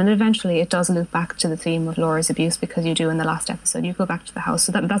as well. And eventually it does loop back to the theme of Laura's abuse, because you do in the last episode. You go back to the house.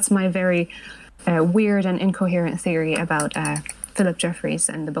 So that's my very weird and incoherent theory about Philip Jeffries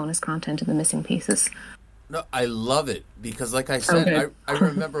and the bonus content and the missing pieces. No, I love it, because like I said, okay. I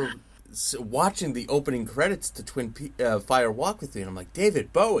remember watching the opening credits to Fire Walk With Me, and I'm like,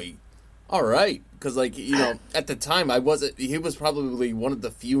 David Bowie, all right. Because, like, you know, at the time, he was probably one of the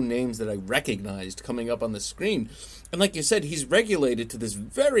few names that I recognized coming up on the screen. And like you said, he's regulated to this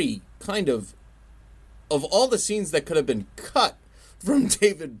very kind of all the scenes that could have been cut from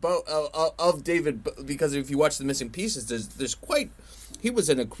David because if you watch the missing pieces, there's quite, he was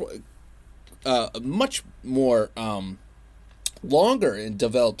in a much more longer and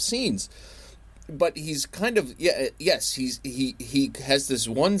developed scenes. But he's kind of, he has this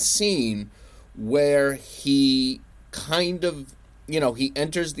one scene where he kind of, you know, he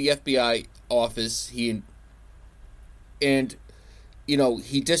enters the FBI office, and you know,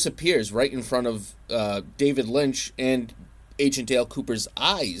 he disappears right in front of David Lynch and Agent Dale Cooper's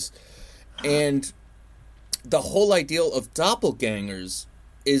eyes. And the whole idea of doppelgangers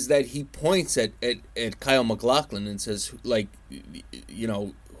is that he points at Kyle MacLachlan and says, like, you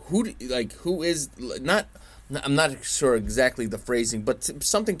know, who is, not, I'm not sure exactly the phrasing, but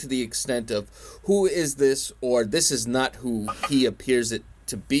something to the extent of, who is this, or this is not who he appears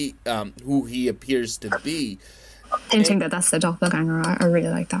to be. Hinting that that's the doppelganger. I really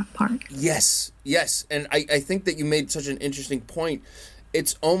like that part. Yes. And I think that you made such an interesting point.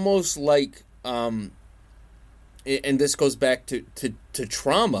 It's almost like, and this goes back to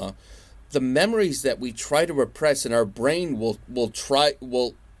trauma, the memories that we try to repress, and our brain will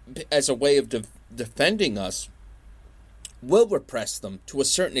as a way of defending us, will repress them to a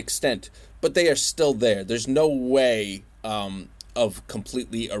certain extent, but they are still there. There's no way of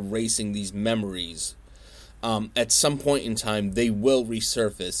completely erasing these memories. At some point in time, they will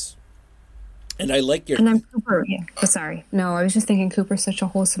resurface. And I like your... And then Cooper, yeah. Oh, sorry. No, I was just thinking Cooper's such a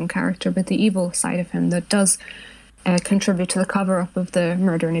wholesome character, but the evil side of him that does contribute to the cover-up of the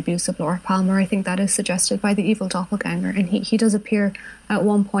murder and abuse of Laura Palmer, I think that is suggested by the evil doppelganger. And he does appear at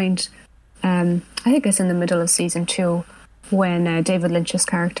one point, I think it's in the middle of season 2, when David Lynch's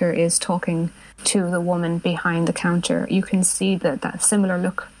character is talking to the woman behind the counter. You can see that similar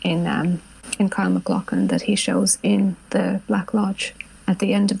look in Kyle MacLachlan that he shows in the Black Lodge at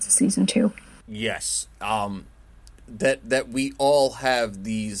the end of the season 2. Yes. That we all have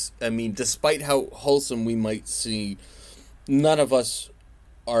these, I mean, despite how wholesome we might see, none of us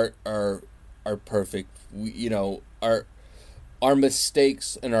are perfect. We, you know, our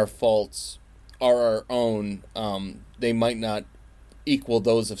mistakes and our faults are our own. They might not equal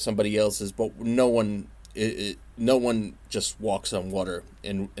those of somebody else's, but no one just walks on water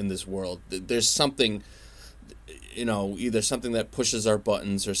in this world. There's something, you know, either something that pushes our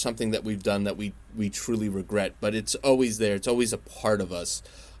buttons or something that we've done that we truly regret, but it's always there. It's always a part of us.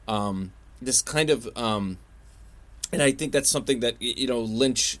 This kind of, and I think that's something that, you know,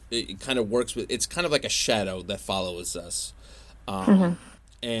 Lynch kind of works with. It's kind of like a shadow that follows us.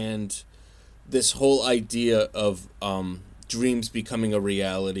 And this whole idea of dreams becoming a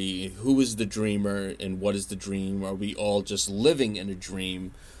reality. Who is the dreamer and what is the dream? Are we all just living in a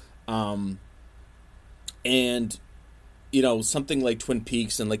dream? And, you know, something like Twin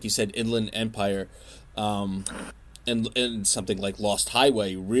Peaks and, like you said, Inland Empire, and something like Lost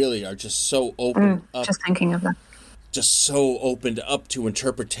Highway really are just so open up. Just thinking of that. Just so opened up to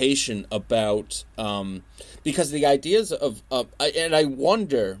interpretation about, because the ideas of and I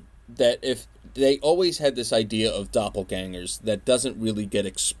wonder that if they always had this idea of doppelgangers that doesn't really get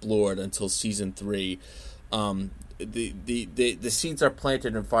explored until season 3. The seeds are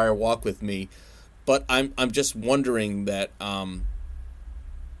planted in Fire Walk With Me. But I'm just wondering that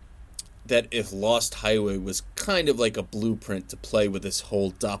that if Lost Highway was kind of like a blueprint to play with this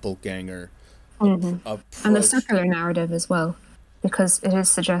whole doppelganger approach. And the circular narrative as well, because it is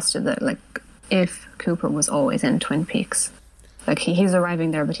suggested that, like, if Cooper was always in Twin Peaks, like he's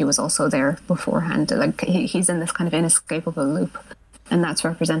arriving there, but he was also there beforehand. Like he's in this kind of inescapable loop, and that's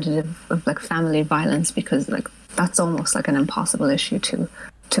representative of like family violence, because like that's almost like an impossible issue to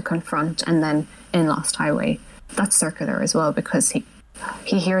confront. And then in Lost Highway, that's circular as well, because he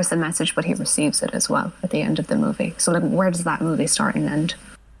hears the message, but he receives it as well at the end of the movie. So like, where does that movie start and end?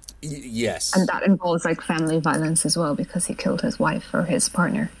 Yes, and that involves like family violence as well, because he killed his wife or his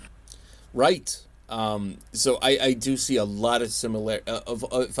partner. Right. So I do see a lot of similar.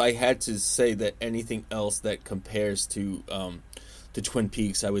 If I had to say that anything else that compares to Twin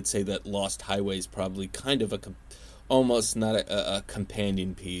Peaks, I would say that Lost Highway is probably kind of almost not a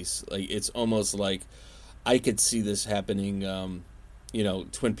companion piece. Like, it's almost like I could see this happening.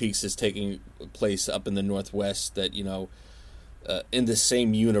 Twin Peaks is taking place up in the Northwest. That in the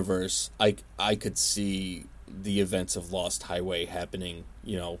same universe, I could see the events of Lost Highway happening,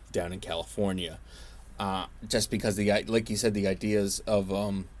 down in California. Just because like you said, the ideas of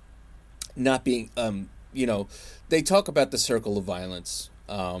not being, they talk about the circle of violence,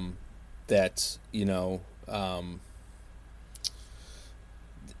 that,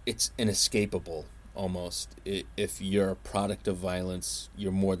 it's inescapable almost. If you're a product of violence,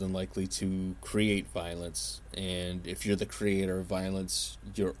 you're more than likely to create violence. And if you're the creator of violence,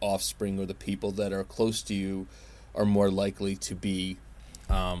 your offspring or the people that are close to you are more likely to be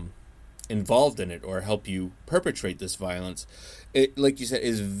involved in it or help you perpetrate this violence. It, like you said,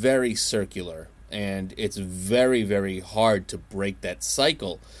 is very circular, and it's very, very hard to break that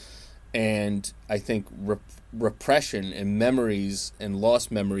cycle. And I think repression and memories and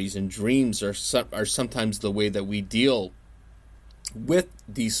lost memories and dreams are sometimes the way that we deal with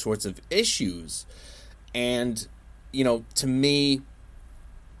these sorts of issues. And, to me,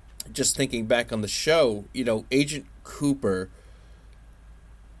 just thinking back on the show, Agent Cooper,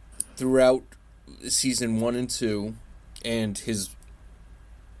 throughout season 1 and 2, and his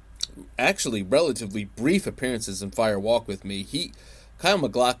actually relatively brief appearances in Fire Walk with Me, Kyle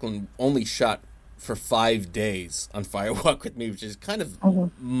MacLachlan only shot for 5 days on Fire Walk with Me, which is kind of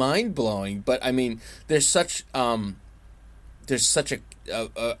mind-blowing. But I mean, there's such a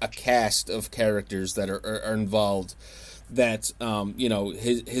cast of characters that are involved that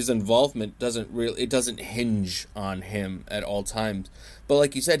his involvement doesn't hinge on him at all times. But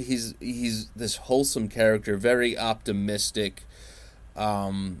like you said, he's this wholesome character, very optimistic,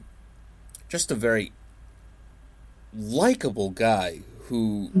 just a very likable guy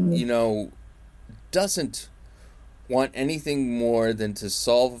who doesn't want anything more than to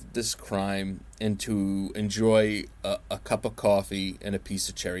solve this crime and to enjoy a cup of coffee and a piece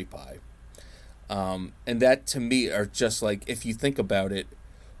of cherry pie. And that, to me, are just like, if you think about it,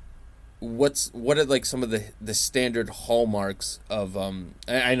 what are like some of the standard hallmarks of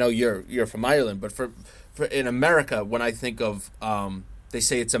I know you're from Ireland, but for in America, when I think of they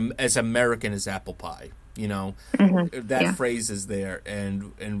say it's as American as apple pie. That phrase is there,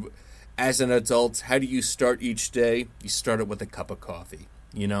 and as an adult, how do you start each day? You start it with a cup of coffee.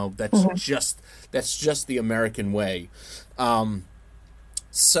 That's just the American way. And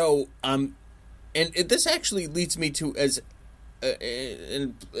this actually leads me to I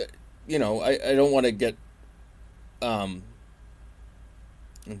don't want to get what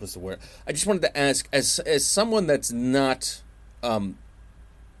was the word? I just wanted to ask, as someone that's not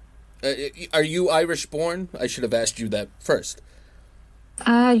are you Irish born? I should have asked you that first.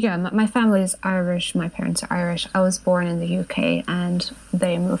 Yeah, my family is Irish. My parents are Irish. I was born in the UK, and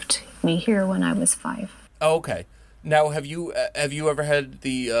they moved me here when I was 5. Oh, okay. Now, have you ever had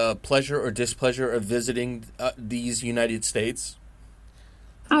the pleasure or displeasure of visiting these United States?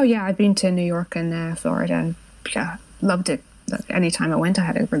 Oh yeah, I've been to New York and Florida, and yeah, loved it. Anytime I went, I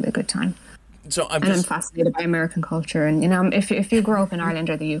had a really good time. So I'm fascinated by American culture, and if you grow up in Ireland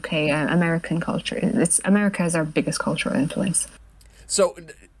or the UK, American culture, America is our biggest cultural influence. So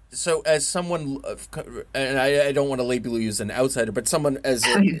as someone, and I don't want to label you as an outsider, but someone as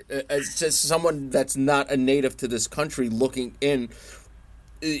just someone that's not a native to this country looking in,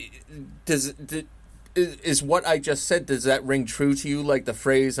 is what I just said, does that ring true to you? Like the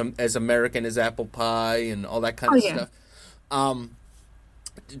phrase "as American as apple pie" and all that kind of stuff.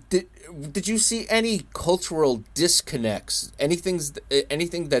 Did you see any cultural disconnects? Anything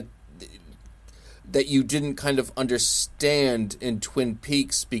that you didn't kind of understand in Twin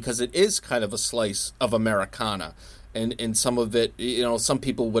Peaks, because it is kind of a slice of Americana, and some of it, some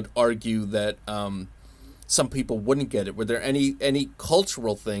people would argue that some people wouldn't get it? Were there any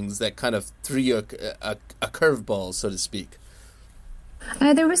cultural things that kind of threw you a curveball, so to speak?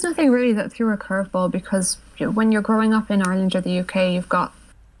 There was nothing really that threw a curveball, because when you're growing up in Ireland or the UK, you've got,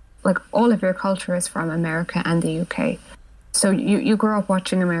 like, all of your culture is from America and the UK. So you grow up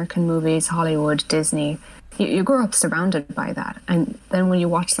watching American movies, Hollywood, Disney. You grow up surrounded by that. And then when you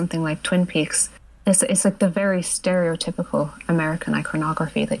watch something like Twin Peaks, it's like the very stereotypical American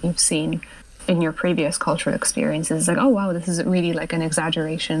iconography that you've seen in your previous cultural experiences. It's like, oh, wow, this is really like an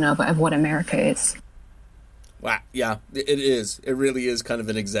exaggeration of what America is. Wow, yeah, it is. It really is kind of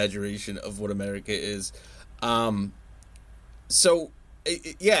an exaggeration of what America is. So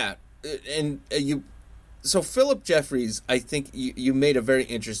Philip Jeffries, I think you made a very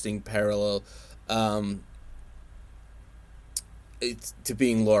interesting parallel to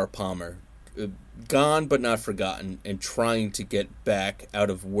being Laura Palmer. Gone but not forgotten, and trying to get back out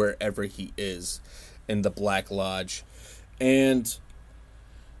of wherever he is in the Black Lodge. And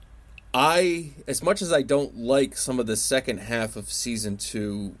as much as I don't like some of the second half of season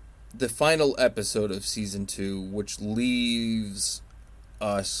 2, the final episode of season 2, which leaves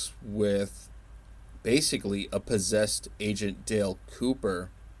us with basically a possessed Agent Dale Cooper,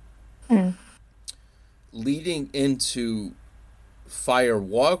 leading into Fire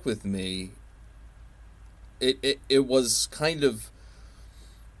Walk with Me, it was kind of,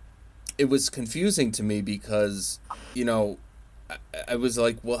 it was confusing to me, because, I was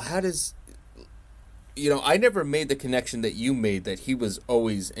like, well, how does, I never made the connection that you made, that he was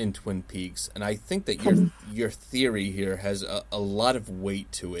always in Twin Peaks. And I think that your theory here has a lot of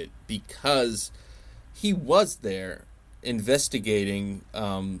weight to it, because he was there investigating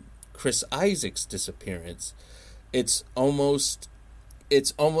Chris Isaac's disappearance. It's almost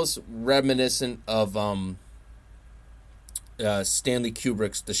reminiscent of Stanley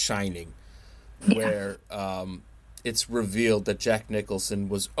Kubrick's The Shining, where it's revealed that Jack Nicholson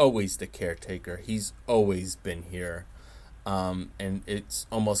was always the caretaker. He's always been here. And it's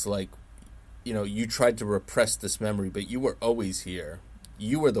almost like, you tried to repress this memory, but you were always here.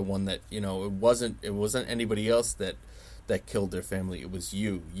 You were the one that, it wasn't anybody else that killed their family. It was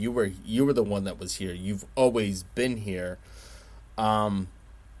you. You were the one that was here. You've always been here. And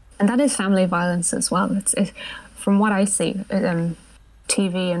that is family violence as well. It's from what I see,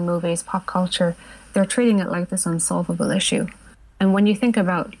 TV and movies, pop culture, they're treating it like this unsolvable issue. And when you think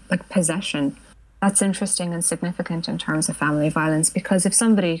about, like, possession, that's interesting and significant in terms of family violence, because if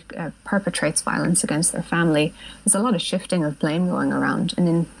somebody perpetrates violence against their family, there's a lot of shifting of blame going around. And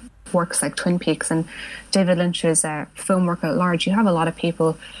in works like Twin Peaks and David Lynch's film work at large, you have a lot of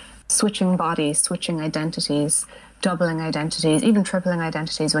people switching bodies, switching identities, doubling identities, even tripling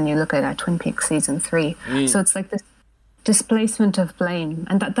identities when you look at Twin Peaks season 3. So it's like this displacement of blame,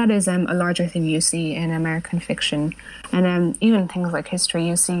 and that is a larger thing you see in American fiction, and even things like history.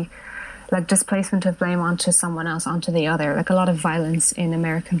 You see, like, displacement of blame onto someone else, onto the other. Like, a lot of violence in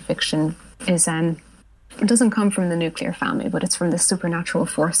American fiction is it doesn't come from the nuclear family, but it's from the supernatural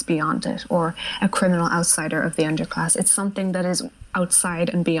force beyond it, or a criminal outsider of the underclass. It's something that is outside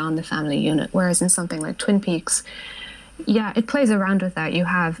and beyond the family unit. Whereas in something like Twin Peaks, yeah, it plays around with that. You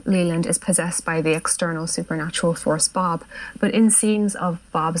have Leland is possessed by the external supernatural force Bob, but in scenes of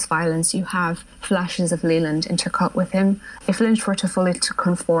Bob's violence, you have flashes of Leland intercut with him. If Lynch were to fully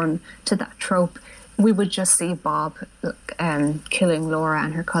conform to that trope, we would just see Bob killing Laura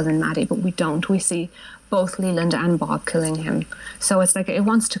and her cousin Maddie, but we don't. We see both Leland and Bob killing him. So it's like it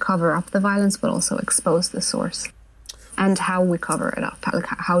wants to cover up the violence, but also expose the source. And how we cover it up. Like,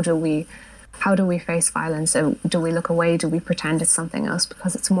 how do we face violence? Do we look away? Do we pretend it's something else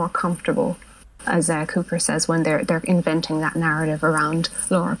because it's more comfortable, as Cooper says, when they're inventing that narrative around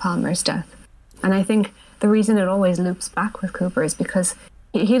Laura Palmer's death? And I think the reason it always loops back with Cooper is because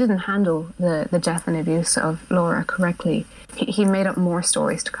he didn't handle the death and abuse of Laura correctly. He made up more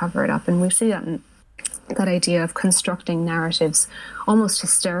stories to cover it up, and we see that in that idea of constructing narratives almost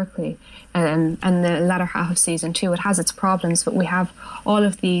hysterically. And the latter half of season 2, it has its problems, but we have all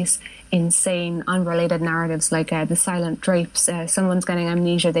of these insane, unrelated narratives, like the silent drapes. Someone's getting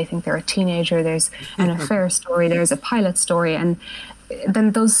amnesia, they think they're a teenager. There's an affair story, there's a pilot story, and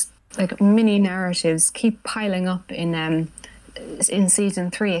then those, like, mini narratives keep piling up in season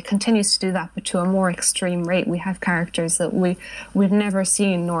 3. It continues to do that, but to a more extreme rate. We have characters that we've never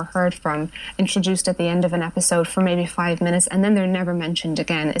seen nor heard from introduced at the end of an episode for maybe 5 minutes, and then they're never mentioned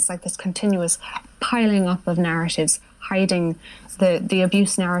again. It's like this continuous piling up of narratives, hiding the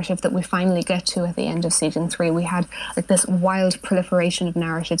abuse narrative that we finally get to at the end of season 3. We had, like, this wild proliferation of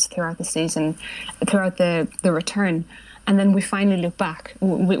narratives throughout the season, throughout the return, and then we finally look back.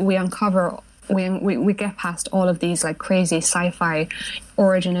 We uncover we get past all of these like crazy sci-fi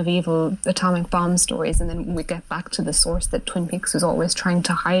origin of evil atomic bomb stories, and then we get back to the source that Twin Peaks was always trying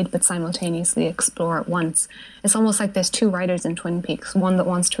to hide but simultaneously explore at once. It's almost like there's two writers in Twin Peaks, one that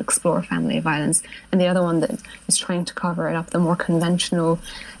wants to explore family violence and the other one that is trying to cover it up, the more conventional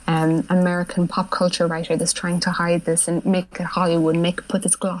American pop culture writer that's trying to hide this and make it Hollywood, put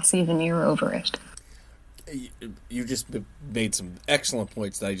this glossy veneer over it. You just made some excellent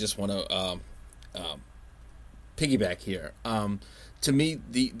points that I just want to piggyback here. To me,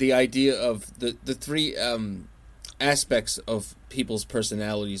 the idea of the three aspects of people's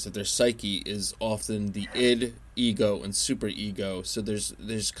personalities, of their psyche, is often the id, ego, and superego. So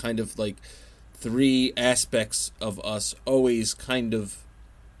there's kind of like three aspects of us always kind of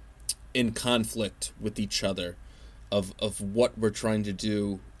in conflict with each other of what we're trying to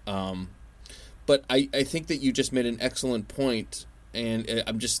do. But I think that you just made an excellent point, and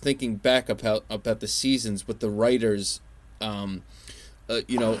I'm just thinking back about the seasons with the writers, one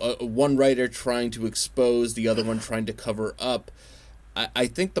writer trying to expose, the other one trying to cover up. I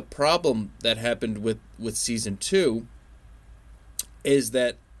think the problem that happened with season 2 is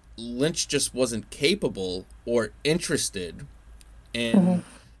that Lynch just wasn't capable or interested in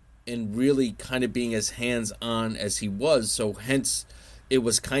really kind of being as hands-on as he was, so hence it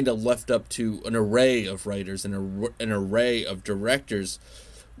was kind of left up to an array of writers and an array of directors,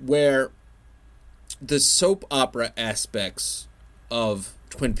 where the soap opera aspects of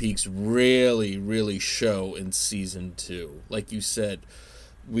Twin Peaks really, really show in season 2. Like you said,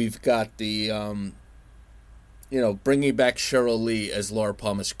 we've got the, bringing back Cheryl Lee as Laura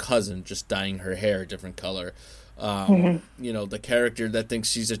Palmer's cousin, just dyeing her hair a different color. The character that thinks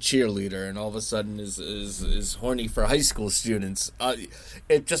she's a cheerleader and all of a sudden is horny for high school students.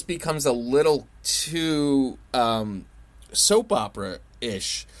 It just becomes a little too soap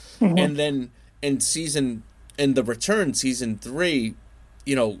opera-ish. And then in The Return, season 3,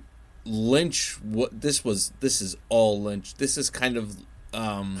 Lynch. This is all Lynch. This is kind of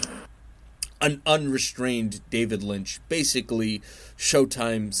an unrestrained David Lynch. Basically,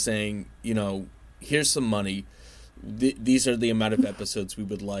 Showtime saying, here's some money. These are the amount of episodes we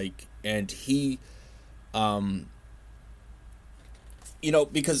would like, and he,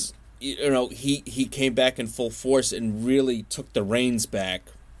 because he came back in full force and really took the reins back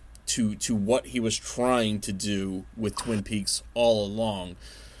to what he was trying to do with Twin Peaks all along.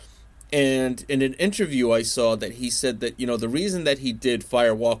 And in an interview I saw that he said that the reason that he did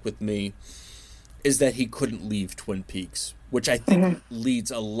Fire Walk with Me is that he couldn't leave Twin Peaks, which I think leads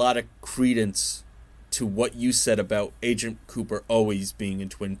a lot of credence to what you said about Agent Cooper always being in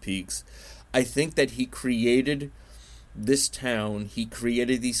Twin Peaks. I think that he created this town, he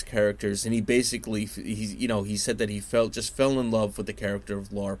created these characters, and he basically, he said that he fell in love with the character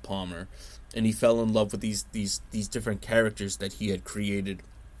of Laura Palmer, and he fell in love with these different characters that he had created,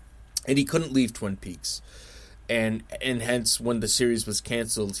 and he couldn't leave Twin Peaks. And hence, when the series was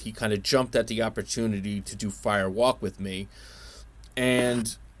canceled, he kind of jumped at the opportunity to do Fire Walk with Me,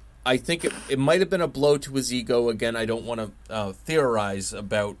 and I think it might have been a blow to his ego. Again, I don't want to theorize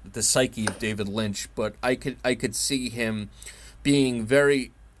about the psyche of David Lynch, but I could see him being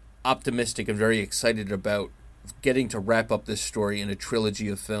very optimistic and very excited about getting to wrap up this story in a trilogy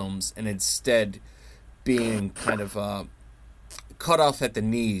of films, and instead being kind of cut off at the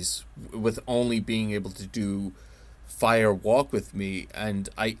knees with only being able to do Fire Walk with Me. And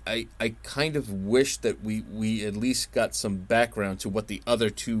I kind of wish that we at least got some background to what the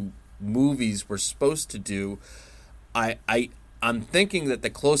other two movies were supposed to do. I'm thinking that the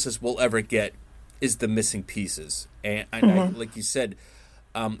closest we'll ever get is The Missing Pieces, and like you said,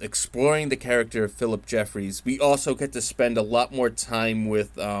 exploring the character of Philip Jeffries. We also get to spend a lot more time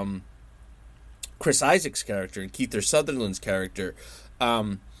with Chris Isaac's character and Kiefer Sutherland's character,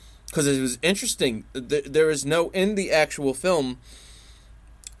 because it was interesting. There is no, in the actual film,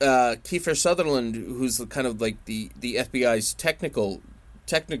 Kiefer Sutherland, who's kind of like the FBI's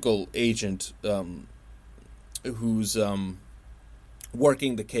technical agent, who's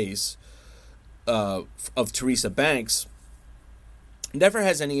working the case of Teresa Banks, never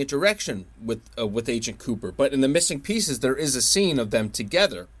has any interaction with Agent Cooper. But in The Missing Pieces, there is a scene of them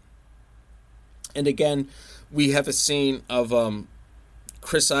together. And again, we have a scene of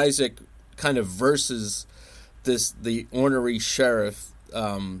Chris Isaac kind of versus the ornery sheriff,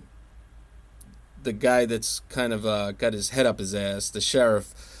 the guy that's kind of got his head up his ass, the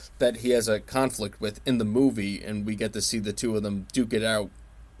sheriff that he has a conflict with in the movie, and we get to see the two of them duke it out.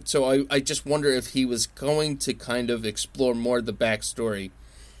 So I just wonder if he was going to kind of explore more of the backstory.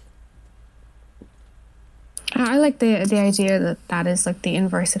 I like the idea that that is like the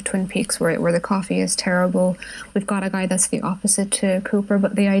inverse of Twin Peaks, where the coffee is terrible. We've got a guy that's the opposite to Cooper,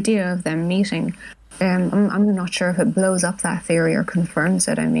 but the idea of them meeting, I'm not sure if it blows up that theory or confirms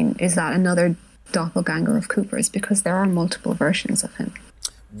it. I mean, is that another doppelganger of Cooper's? Because there are multiple versions of him.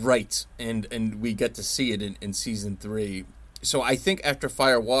 Right, and we get to see it in season 3. So I think after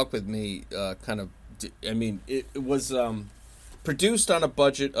Fire Walk with Me, it was produced on a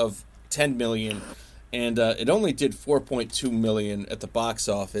budget of $10 million, and it only did $4.2 million at the box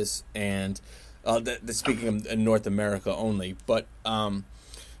office, and speaking of in North America only, but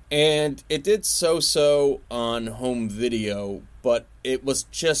and it did so on home video, but it was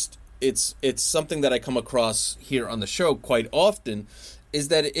just it's something that I come across here on the show quite often, is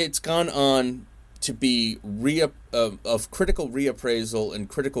that it's gone on to be of critical reappraisal and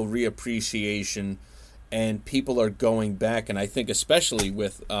critical reappreciation, and people are going back, and I think especially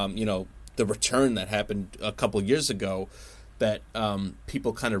with the return that happened a couple years ago, that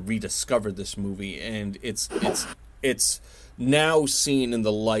people kind of rediscovered this movie, and it's now seen in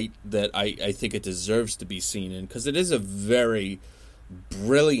the light that I think it deserves to be seen in, because it is a very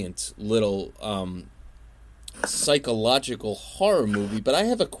brilliant little psychological horror movie. But I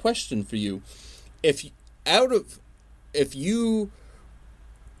have a question for you. If you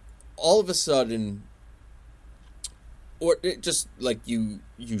all of a sudden, or it just like you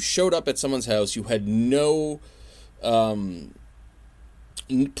showed up at someone's house, you had no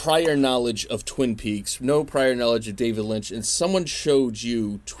prior knowledge of Twin Peaks, no prior knowledge of David Lynch, and someone showed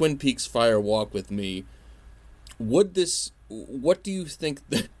you Twin Peaks Fire Walk with Me, what do you think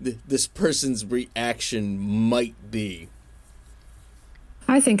that this person's reaction might be?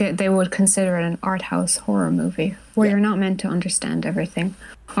 I think they would consider it an art house horror movie where you're not meant to understand everything.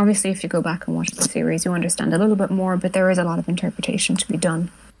 Obviously, if you go back and watch the series, you understand a little bit more, but there is a lot of interpretation to be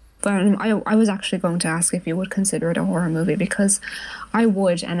done. But I was actually going to ask if you would consider it a horror movie, because I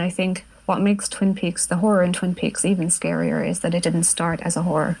would, and I think what makes Twin Peaks, the horror in Twin Peaks, even scarier is that it didn't start as a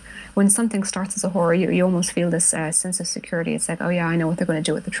horror. When something starts as a horror, you almost feel this sense of security. It's like, oh yeah, I know what they're going to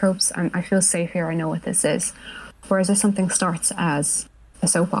do with the tropes. I feel safe here. I know what this is. Whereas if something starts as a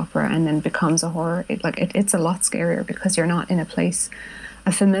soap opera and then becomes a horror, it's a lot scarier, because you're not in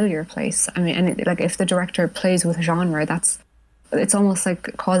a familiar place. I mean, and if the director plays with genre, it's almost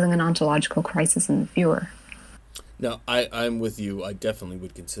like causing an ontological crisis in the viewer. No, I'm with you. I definitely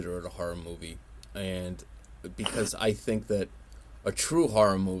would consider it a horror movie, and because I think that a true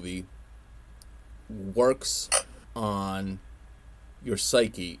horror movie works on your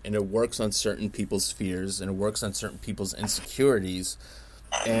psyche, and it works on certain people's fears, and it works on certain people's insecurities,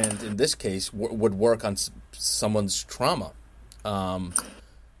 and in this case would work on someone's trauma.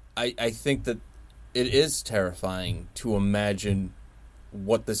 I think that it is terrifying to imagine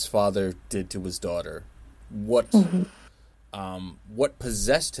what this father did to his daughter, what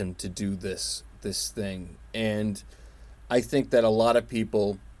possessed him to do this thing, and I think that a lot of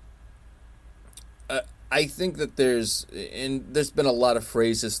people. I think that there's been a lot of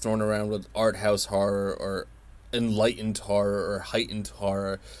phrases thrown around with art house horror or enlightened horror or heightened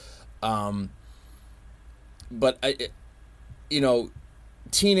horror, but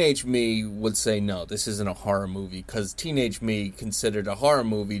teenage me would say no, this isn't a horror movie, because teenage me considered a horror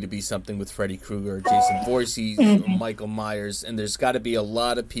movie to be something with Freddy Krueger, Jason Voorhees, Michael Myers, and there's got to be a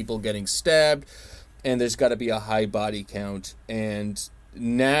lot of people getting stabbed, and there's got to be a high body count. And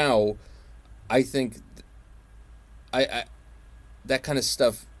now I think I that kind of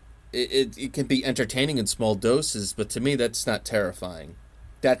stuff, it can be entertaining in small doses, but to me that's not terrifying.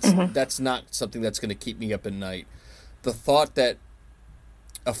 That's not something that's going to keep me up at night. The thought that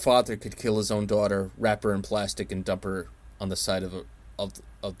a father could kill his own daughter, wrap her in plastic, and dump her on the side of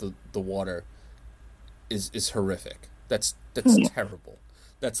the water is horrific. That's terrible.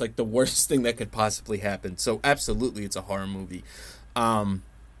 That's like the worst thing that could possibly happen. So absolutely, it's a horror movie.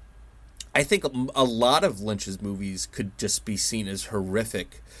 I think a lot of Lynch's movies could just be seen as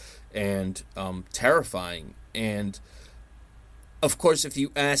horrific and terrifying. And of course, if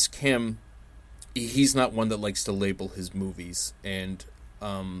you ask him, he's not one that likes to label his movies, and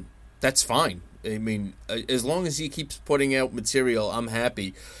that's fine. I mean, as long as he keeps putting out material, I'm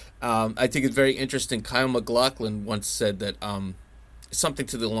happy. I think it's very interesting. Kyle MacLachlan once said that something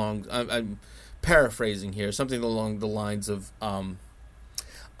to the I'm paraphrasing here, something along the lines of,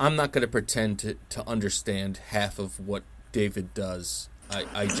 I'm not going to pretend to understand half of what David does.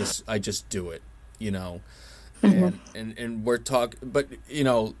 I just do it, and we're talking, but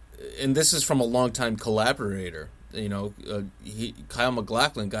and this is from a longtime collaborator. Kyle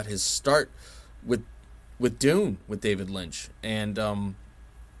MacLachlan got his start with Dune with David Lynch, and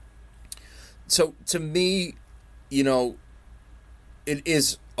so to me, you know, it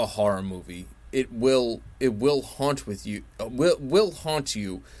is a horror movie. It will haunt with you. Will haunt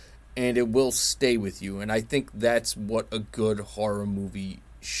you, and it will stay with you. And I think that's what a good horror movie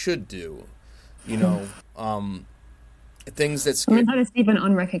should do. You know, things that scare. I mean, that is even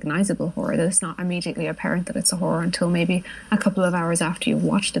unrecognizable horror. That it's not immediately apparent that it's a horror until maybe a couple of hours after you've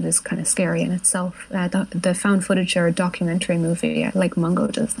watched it is kind of scary in itself. The found footage or documentary movie, like Mungo,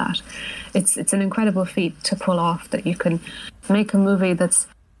 does that. It's an incredible feat to pull off, that you can make a movie that's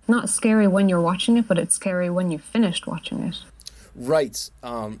not scary when you're watching it, but it's scary when you've finished watching it. Right.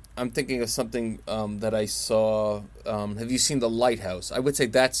 I'm thinking of something that I saw. Have you seen The Lighthouse? I would say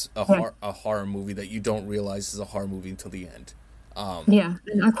that's a horror movie that you don't realize is a horror movie until the end. Yeah,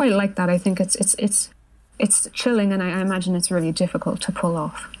 and I quite like that. I think it's chilling, and I imagine it's really difficult to pull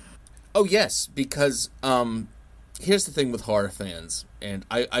off. Oh yes, because here's the thing with horror fans, and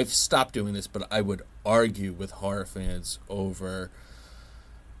I've stopped doing this, but I would argue with horror fans over.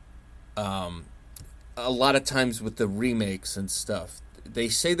 A lot of times with the remakes and stuff, they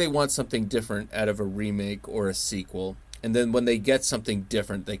say they want something different out of a remake or a sequel, and then when they get something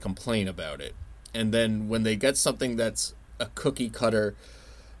different, they complain about it. And then when they get something that's a cookie cutter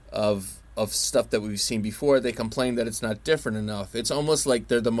of stuff that we've seen before, they complain that it's not different enough. It's almost like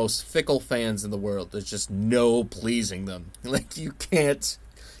they're the most fickle fans in the world. There's just no pleasing them. Like you can't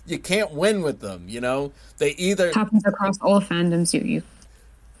win with them, you know? They either... It happens across all fandoms.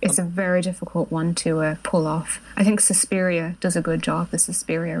 It's a very difficult one to pull off. I think Suspiria does a good job, the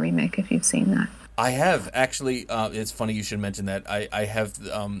Suspiria remake, if you've seen that. I have, actually. It's funny you should mention that. I have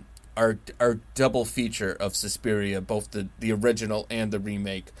our double feature of Suspiria, both the original and the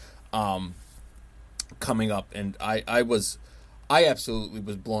remake, coming up. And I absolutely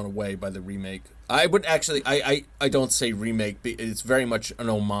was blown away by the remake. I would actually, I don't say remake, it's very much an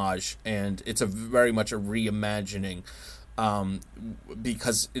homage, and it's very much a reimagining.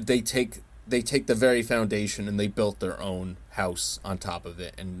 Because they take the very foundation and they built their own house on top of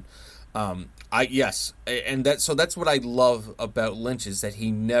it, and that's what I love about Lynch, is that he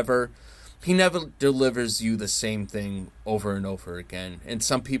never delivers you the same thing over and over again. And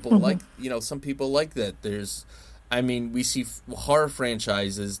some people like that. We see horror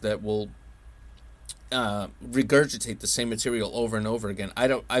franchises that will regurgitate the same material over and over again.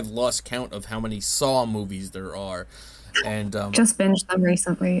 I've lost count of how many Saw movies there are. And just binged them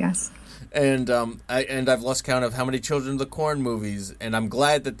recently, yes. And I've lost count of how many Children of the Corn movies, and I'm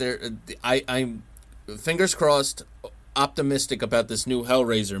glad that I'm fingers crossed, optimistic about this new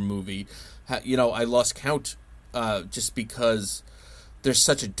Hellraiser movie. You know, I lost count just because there's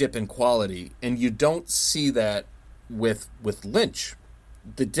such a dip in quality, and you don't see that with Lynch.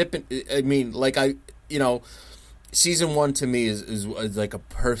 The dip in, season 1 to me is like a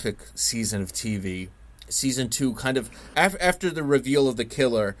perfect season of TV. Season 2, kind of after the reveal of the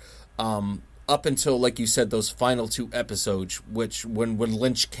killer, up until, like you said, those final 2 episodes, which when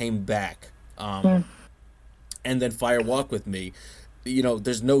Lynch came back, and then Fire Walk with Me, you know,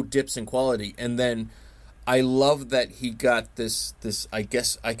 there's no dips in quality. And then I love that he got this I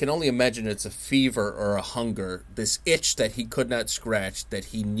guess I can only imagine it's a fever or a hunger, this itch that he could not scratch, that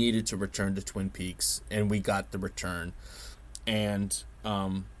he needed to return to Twin Peaks, and we got the return. And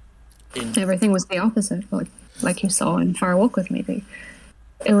everything was the opposite, like you saw in Fire Walk with Me.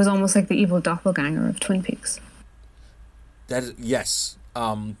 It was almost like the evil doppelganger of Twin Peaks. That is, yes,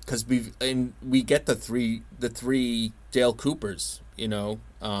 because we get the three Dale Coopers, you know,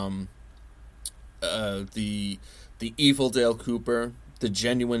 the evil Dale Cooper, the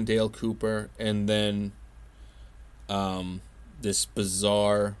genuine Dale Cooper, and then this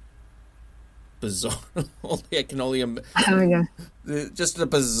bizarre. I can only just a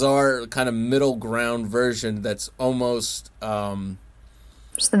bizarre kind of middle ground version that's almost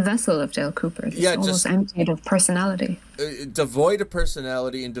just the vessel of Dale Cooper. It's almost emptied of personality, devoid of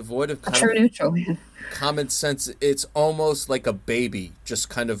personality and devoid of common sense. It's almost like a baby just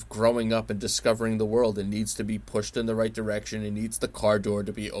kind of growing up and discovering the world. It needs to be pushed in the right direction. It needs the car door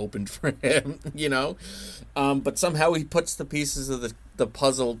to be opened for him, you know. But somehow he puts the pieces of the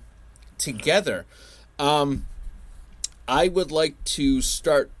puzzle together. I would like to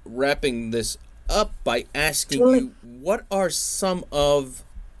start wrapping this up by asking you, what are some of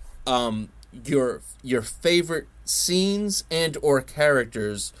your favorite scenes and or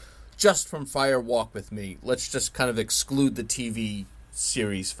characters just from Fire Walk with Me? Let's just kind of exclude the TV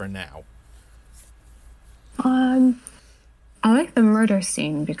series for now. I like the murder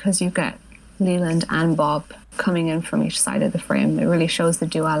scene because you get Leland and Bob coming in from each side of the frame. It really shows the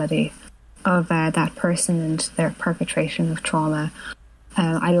duality of that person and their perpetration of trauma.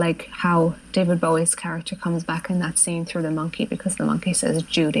 I like how David Bowie's character comes back in that scene through the monkey, because the monkey says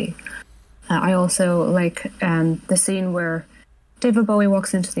Judy. I also like the scene where David Bowie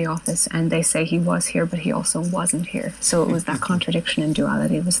walks into the office and they say he was here, but he also wasn't here. So it was that contradiction and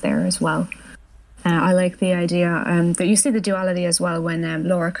duality was there as well. I like the idea that you see the duality as well when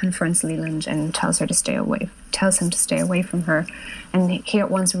Laura confronts Leland and tells him to stay away from her, and he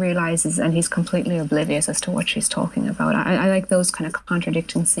at once realizes, and he's completely oblivious as to what she's talking about. I like those kind of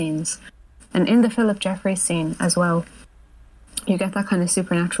contradicting scenes, and in the Philip Jeffries scene as well, you get that kind of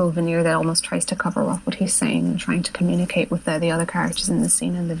supernatural veneer that almost tries to cover up what he's saying and trying to communicate with the other characters in the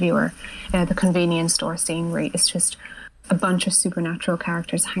scene and the viewer. The convenience store scene where it's just a bunch of supernatural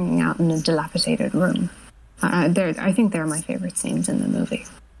characters hanging out in a dilapidated room. I think they're my favorite scenes in the movie.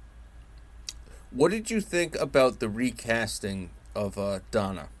 What did you think about the recasting of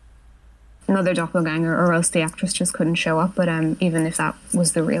Donna? Another doppelganger, or else the actress just couldn't show up. But even if that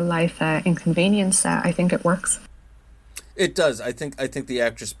was the real life inconvenience, I think it works. It does. I think the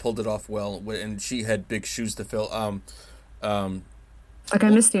actress pulled it off well, and she had big shoes to fill. I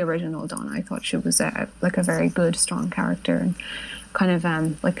missed the original Donna. I thought she was a very good, strong character, and kind of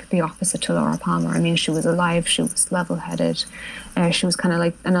like the opposite to Laura Palmer. I mean, she was alive, she was level-headed, she was kind of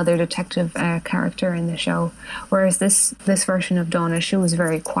like another detective character in the show. Whereas this version of Donna, she was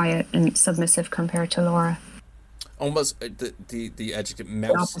very quiet and submissive compared to Laura. Almost the adjective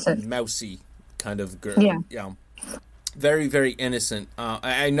mousy kind of girl. Yeah. Very, very innocent.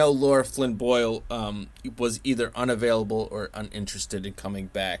 I know Laura Flynn Boyle was either unavailable or uninterested in coming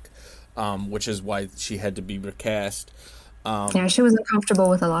back, which is why she had to be recast. She was uncomfortable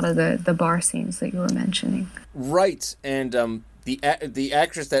with a lot of the bar scenes that you were mentioning. Right, and the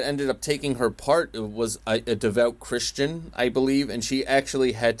actress that ended up taking her part was a devout Christian, I believe, and she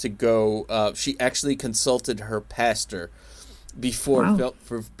actually had to go. She actually consulted her pastor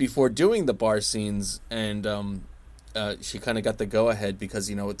before doing the bar scenes, and she kind of got the go-ahead because,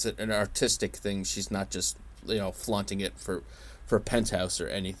 it's an artistic thing. She's not just, flaunting it for Penthouse or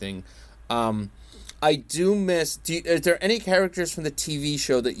anything. I do miss... Is there any characters from the TV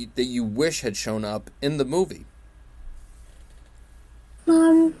show that you wish had shown up in the movie?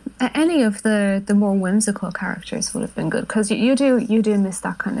 Any of the more whimsical characters would have been good, because you do miss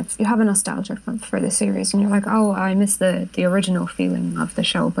that kind of... You have a nostalgia for the series, and you're like, oh, I miss the original feeling of the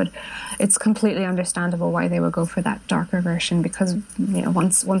show, but it's completely understandable why they would go for that darker version, because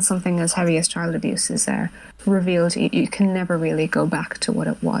once something as heavy as child abuse is revealed, you can never really go back to what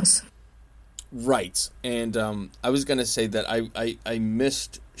it was. Right, and I was going to say that I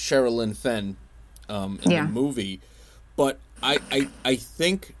missed Sherilyn Fenn in the movie, but I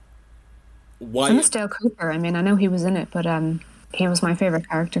think why... I miss Dale Cooper. I mean, I know he was in it, but he was my favorite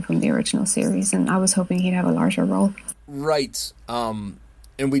character from the original series, and I was hoping he'd have a larger role. Right, and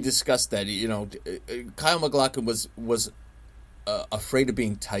we discussed that. Kyle MacLachlan was afraid of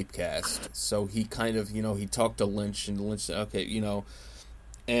being typecast, so he kind of, he talked to Lynch, and Lynch said, okay,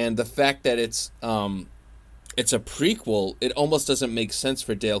 and the fact that it's a prequel, it almost doesn't make sense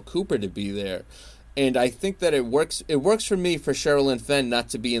for Dale Cooper to be there. And I think that it works. It works for me for Sherilyn Fenn not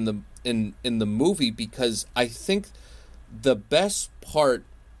to be in the movie, because I think the best part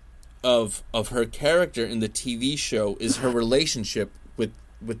of her character in the TV show is her relationship with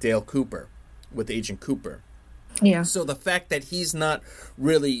Dale Cooper, with Agent Cooper. Yeah. So the fact that he's not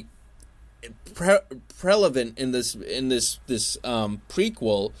really relevant in this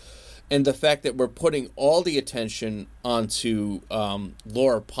prequel, and the fact that we're putting all the attention onto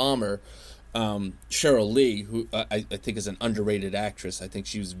Laura Palmer. Cheryl Lee, who I think is an underrated actress. I think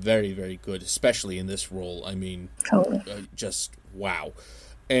she was very, very good, especially in this role. I mean, just wow.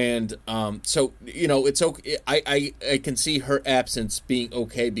 And so it's okay. I can see her absence being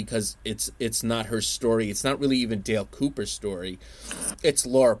okay, because it's not her story. It's not really even Dale Cooper's story. It's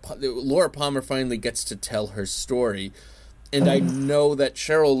Laura Palmer finally gets to tell her story, and I know that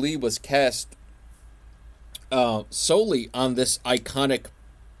Cheryl Lee was cast solely on this iconic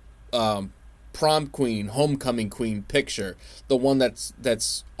prom queen, homecoming queen picture, the one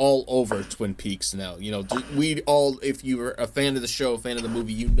that's all over Twin Peaks now. We all, if you were a fan of the show, a fan of the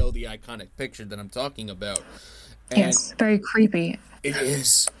movie, the iconic picture that I'm talking about. And yes, very creepy. It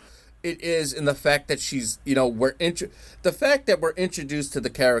is, and the fact that she's, the fact that we're introduced to the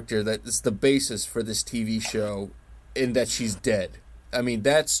character that is the basis for this TV show, and that she's dead. I mean,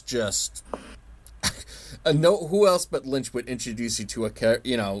 that's just... No, who else but Lynch would introduce you to a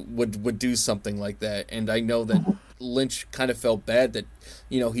character, would do something like that. And I know that Lynch kind of felt bad that,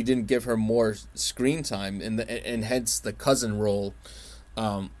 he didn't give her more screen time, and hence the cousin role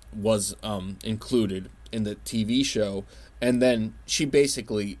was included in the TV show. And then she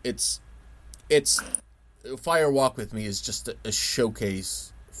basically, it's Fire Walk With Me is just a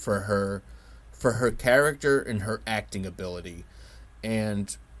showcase for her character and her acting ability.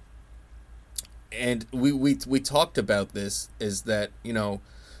 And we talked about this, is that, you know,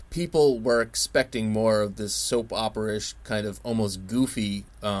 people were expecting more of this soap opera-ish kind of almost goofy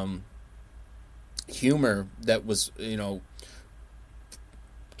humor that was, you know,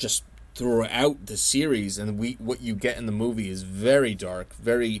 just throughout the series, and what you get in the movie is very dark,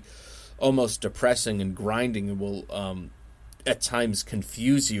 very almost depressing and grinding, and will at times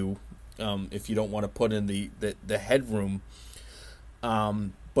confuse you if you don't want to put in the headroom.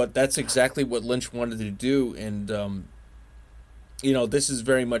 But that's exactly what Lynch wanted to do, and you know, this is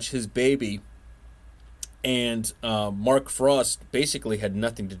very much his baby. And Mark Frost basically had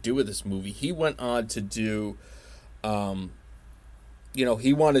nothing to do with this movie. He went on to do, you know,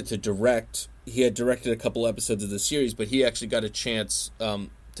 he wanted to direct. He had directed a couple episodes of the series, but he actually got a chance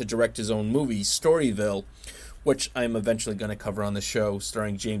to direct his own movie, Storyville, which I'm eventually going to cover on the show,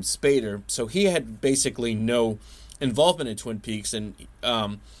 starring James Spader. So he had basically no involvement in Twin Peaks, and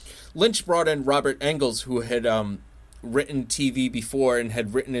Lynch brought in Robert Engels, who had written TV before and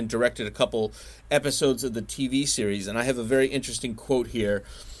had written and directed a couple episodes of the TV series. And I have a very interesting quote here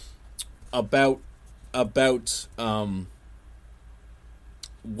about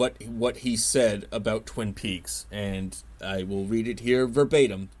what he said about Twin Peaks, and I will read it here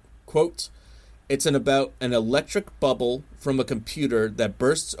verbatim. Quote, "It's about an electric bubble from a computer that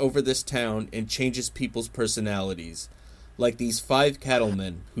bursts over this town and changes people's personalities, like these 5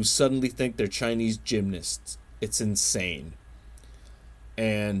 cattlemen who suddenly think they're Chinese gymnasts. It's insane."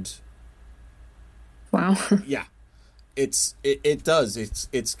 And Wow. yeah, it does.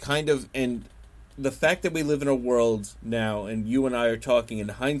 It's kind of, and the fact that we live in a world now, and you and I are talking in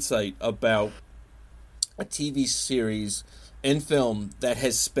hindsight about a TV series and film that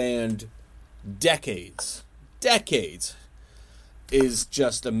has spanned decades, is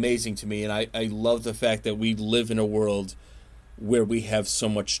just amazing to me. And I love the fact that we live in a world where we have so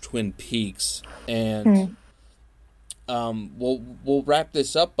much Twin Peaks. And we'll wrap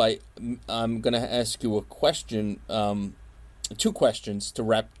this up by, I'm going to ask you a question, 2 questions to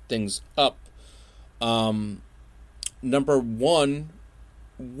wrap things up. Number 1,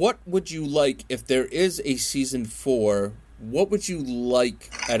 what would you like if there is a season 4? What would you like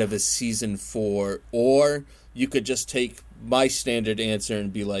out of a season 4? Or you could just take my standard answer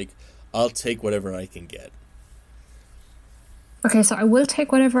and be like, I'll take whatever I can get. Okay, so I will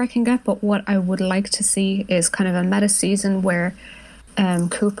take whatever I can get, but what I would like to see is kind of a meta season where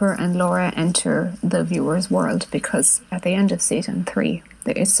Cooper and Laura enter the viewer's world, because at the end of season 3,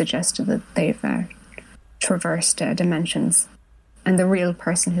 it's suggested that they've traversed dimensions, and the real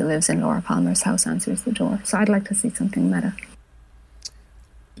person who lives in Laura Palmer's house answers the door. So I'd like to see something meta.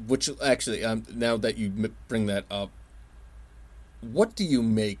 Which, actually, now that you bring that up, what do you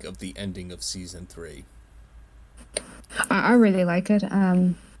make of the ending of season 3? I really like it.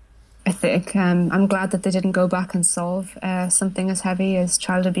 I think I'm glad that they didn't go back and solve something as heavy as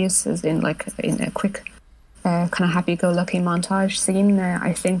child abuse, as in a quick kind of happy-go-lucky montage scene.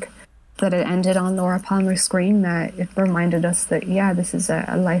 I think that it ended on Laura Palmer's scream. It reminded us that, yeah, this is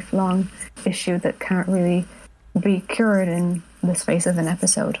a lifelong issue that can't really be cured in the space of an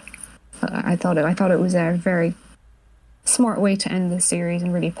episode. I thought it was a very smart way to end the series,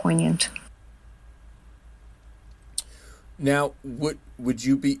 and really poignant. Now, would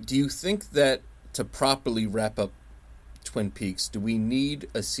you be? Do you think that to properly wrap up Twin Peaks, do we need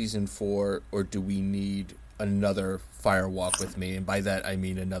a season 4, or do we need another Fire Walk With Me? And by that I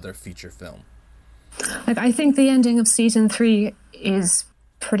mean another feature film. I think the ending of season 3 is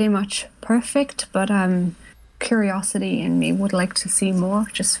pretty much perfect, but curiosity in me would like to see more,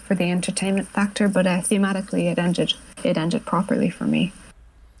 just for the entertainment factor. But thematically, it ended properly for me.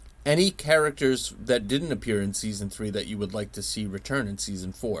 Any characters that didn't appear in season 3 that you would like to see return in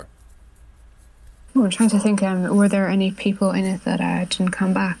season 4? I'm trying to think. Were there any people in it that didn't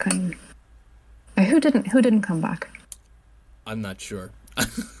come back? And who didn't come back? I'm not sure. I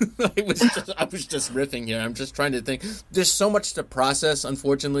was just riffing here. I'm just trying to think. There's so much to process,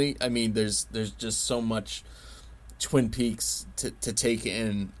 unfortunately. I mean, there's just so much Twin Peaks to take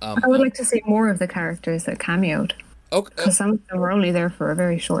in. I would like to see more of the characters that cameoed. Okay. Because some of them were only there for a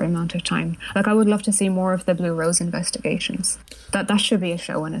very short amount of time. I would love to see more of the Blue Rose investigations. That should be a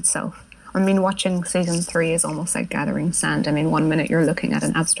show in itself. I mean, watching season 3 is almost like gathering sand. I mean, one minute you're looking at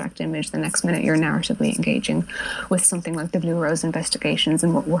an abstract image, the next minute you're narratively engaging with something like the Blue Rose Investigations,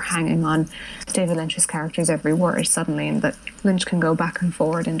 and we're hanging on David Lynch's character's every word suddenly, and that Lynch can go back and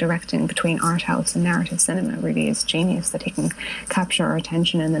forward in directing between art house and narrative cinema really is genius, that he can capture our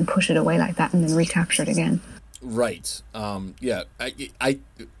attention and then push it away like that and then recapture it again. Right. Yeah. I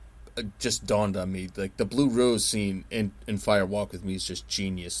just dawned on me, like the Blue Rose scene in Fire Walk with Me is just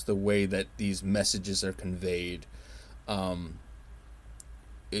genius. The way that these messages are conveyed,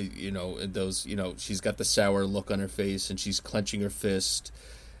 those, she's got the sour look on her face and she's clenching her fist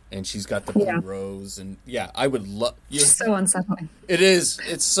and she's got the blue rose, and I would love. So unsettling. It is.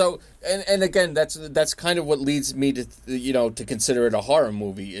 It's so, and again, that's kind of what leads me to to consider it a horror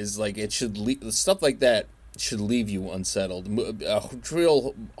movie. Is like it should stuff like that should leave you unsettled. A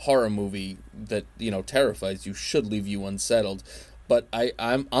real horror movie that terrifies you should leave you unsettled. But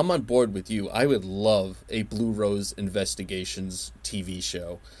I'm on board with you. I would love a Blue Rose Investigations TV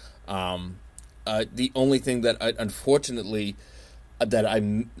show. The only thing that unfortunately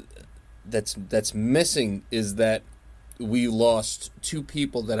that's missing is that we lost two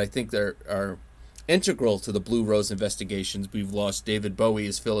people that I think are integral to the Blue Rose Investigations. We've lost David Bowie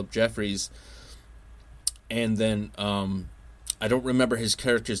as Philip Jeffries, and then I don't remember his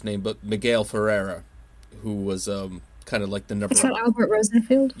character's name, but Miguel Ferreira, who was kind of like the number. Is that Albert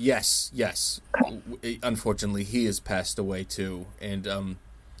Rosenfield? Yes. Okay. Unfortunately, he has passed away too, and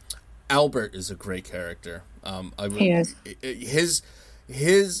Albert is a great character. He is.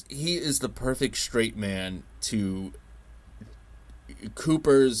 He is the perfect straight man to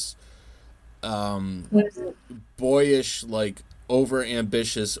Cooper's boyish, like over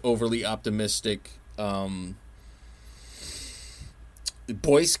ambitious, overly optimistic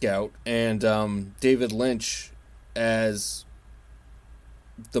Boy Scout, and David Lynch as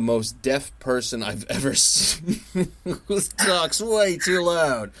the most deaf person I've ever seen who talks way too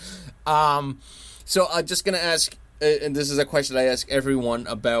loud. So I'm just going to ask, and this is a question I ask everyone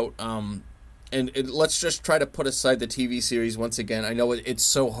about, and let's just try to put aside the TV series once again. I know it's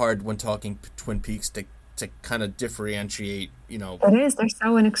so hard when talking Twin Peaks to kind of differentiate, It is. They're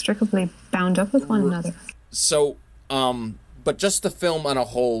so inextricably bound up with one another. So, but just the film on a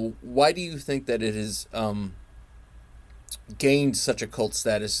whole, why do you think that it has gained such a cult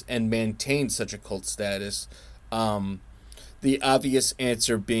status and maintained such a cult status? The obvious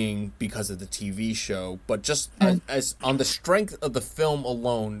answer being because of the TV show, but just as on the strength of the film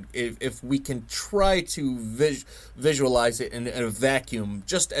alone, if we can try to visualize it in a vacuum,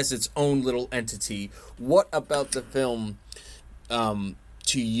 just as its own little entity, what about the film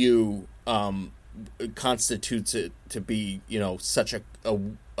to you constitutes it to be, such a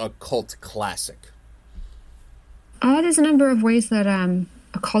cult classic? There's a number of ways that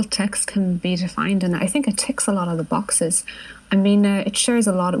a cult text can be defined, and I think it ticks a lot of the boxes. I mean, it shares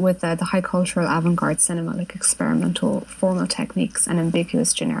a lot with the high cultural avant-garde cinema, like experimental formal techniques and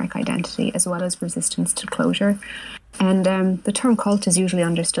ambiguous generic identity, as well as resistance to closure. And the term cult is usually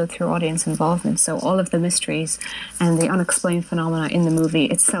understood through audience involvement, so all of the mysteries and the unexplained phenomena in the movie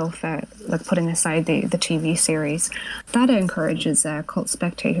itself, like putting aside the TV series, that encourages cult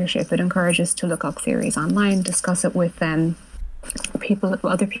spectatorship. It encourages to look up theories online, discuss it with other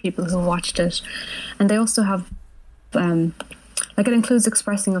people who watched it, and they also have it includes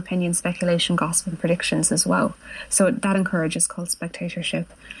expressing opinion, speculation, gossip, and predictions as well. So that encourages cult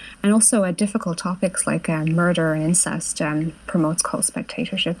spectatorship. And also difficult topics like murder and incest promotes cult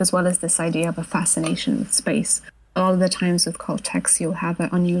spectatorship, as well as this idea of a fascination with space. All the times with cult texts, you'll have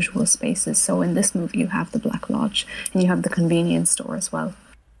unusual spaces. So in this movie, you have the Black Lodge, and you have the convenience store as well.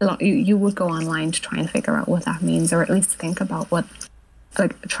 You would go online to try and figure out what that means, or at least think about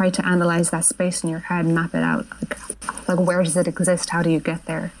try to analyze that space in your head and map it out. Like where does it exist? How do you get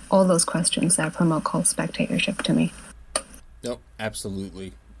there? All those questions that promote cult spectatorship to me. No,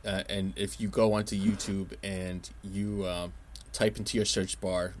 absolutely. And if you go onto YouTube and you type into your search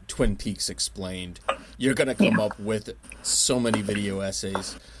bar Twin Peaks Explained, you're going to come up with so many video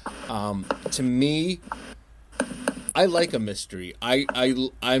essays. To me, I like a mystery.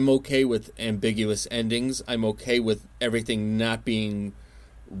 I'm okay with ambiguous endings. I'm okay with everything not being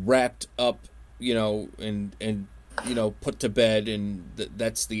wrapped up, and put to bed, and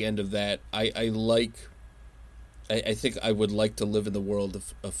that's the end of that. I think I would like to live in the world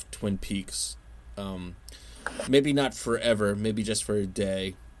of Twin Peaks. Maybe not forever, maybe just for a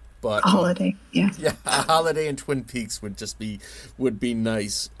day. But a holiday, yeah, a holiday in Twin Peaks would be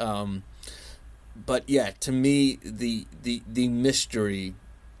nice. But yeah, to me, the mystery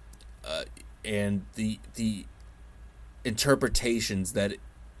and the interpretations that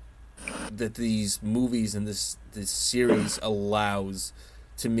that these movies and this series allows,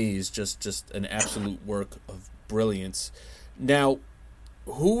 to me, is just an absolute work of brilliance. Now,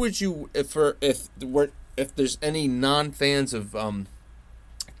 who would you, if there's any non-fans of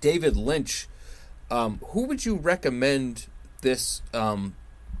David Lynch, who would you recommend this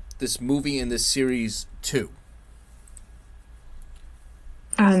this movie and this series to?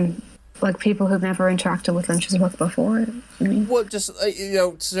 Like people who've never interacted with Lynch's work before. I mean, Well, just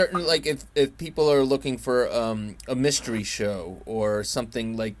certain, like if people are looking for a mystery show or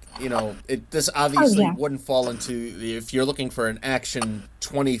something, like, this obviously wouldn't fall into, if you're looking for an action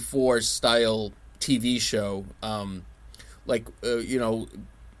 24 style TV show,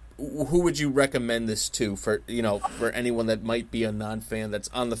 who would you recommend this to for anyone that might be a non-fan that's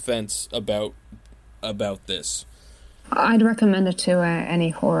on the fence about this? I'd recommend it to any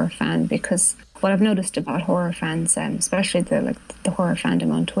horror fan, because what I've noticed about horror fans, especially the horror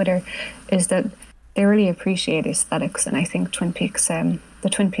fandom on Twitter, is that they really appreciate aesthetics, and I think the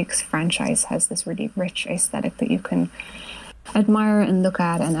Twin Peaks franchise has this really rich aesthetic that you can admire and look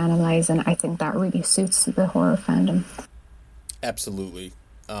at and analyze, and I think that really suits the horror fandom. Absolutely.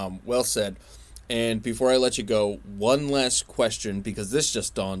 Well said. And before I let you go, one last question, because this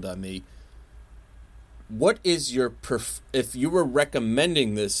just dawned on me. What is your if you were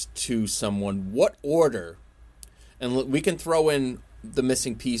recommending this to someone, what order, and we can throw in the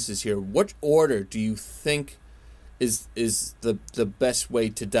missing pieces here, what order do you think is the best way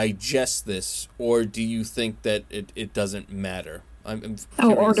to digest this, or do you think that it doesn't matter? I'm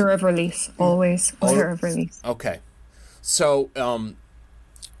order of release, always. Order of release. Okay. So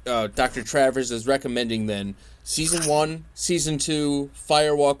Dr. Travers is recommending then Season 1, Season 2,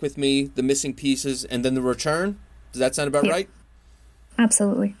 Fire Walk with Me, The Missing Pieces, and then The Return? Does that sound about right?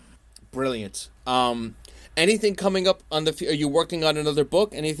 Absolutely. Brilliant. Anything coming up on are you working on another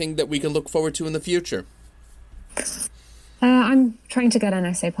book? Anything that we can look forward to in the future? I'm trying to get an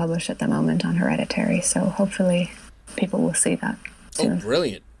essay published at the moment on Hereditary, so hopefully people will see that soon. Oh,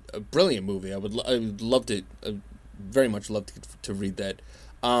 brilliant. A brilliant movie. I would love to, very much love to read that.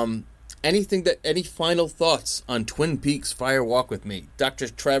 Any final thoughts on Twin Peaks Fire Walk with Me? Dr.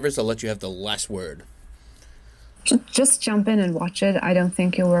 Travers, I'll let you have the last word. Just jump in and watch it. I don't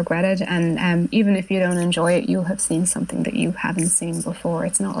think you'll regret it. And even if you don't enjoy it, you'll have seen something that you haven't seen before.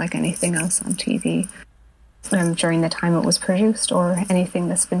 It's not like anything else on TV during the time it was produced, or anything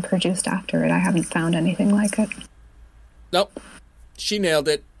that's been produced after it. I haven't found anything like it. Nope. She nailed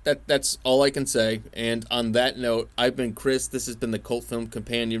it. That's all I can say. And on that note, I've been Chris. This has been the Cult Film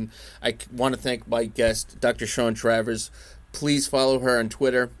Companion. I want to thank my guest, Dr. Sean Travers. Please follow her on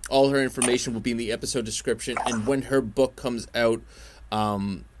Twitter. All her information will be in the episode description. And when her book comes out,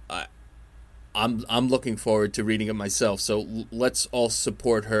 I'm looking forward to reading it myself. So let's all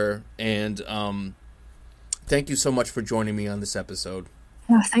support her. And thank you so much for joining me on this episode.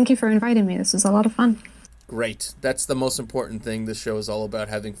 Well, thank you for inviting me. This was a lot of fun. Great. That's the most important thing. This show is all about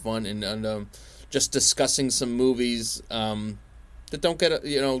having fun and just discussing some movies that don't get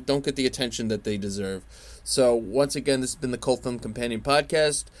the attention that they deserve. So once again, this has been the Cult Film Companion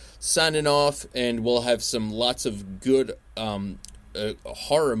Podcast. Signing off, and we'll have lots of good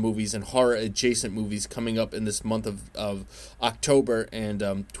horror movies and horror adjacent movies coming up in this month of October,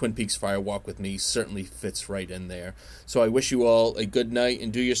 and Twin Peaks Fire Walk with Me certainly fits right in there. So I wish you all a good night,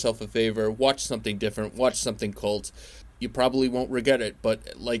 and do yourself a favor, watch something different, watch something cult. You probably won't regret it, but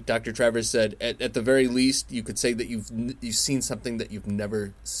like Dr. Travers said, at the very least, you could say that you've seen something that you've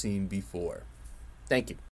never seen before. Thank you.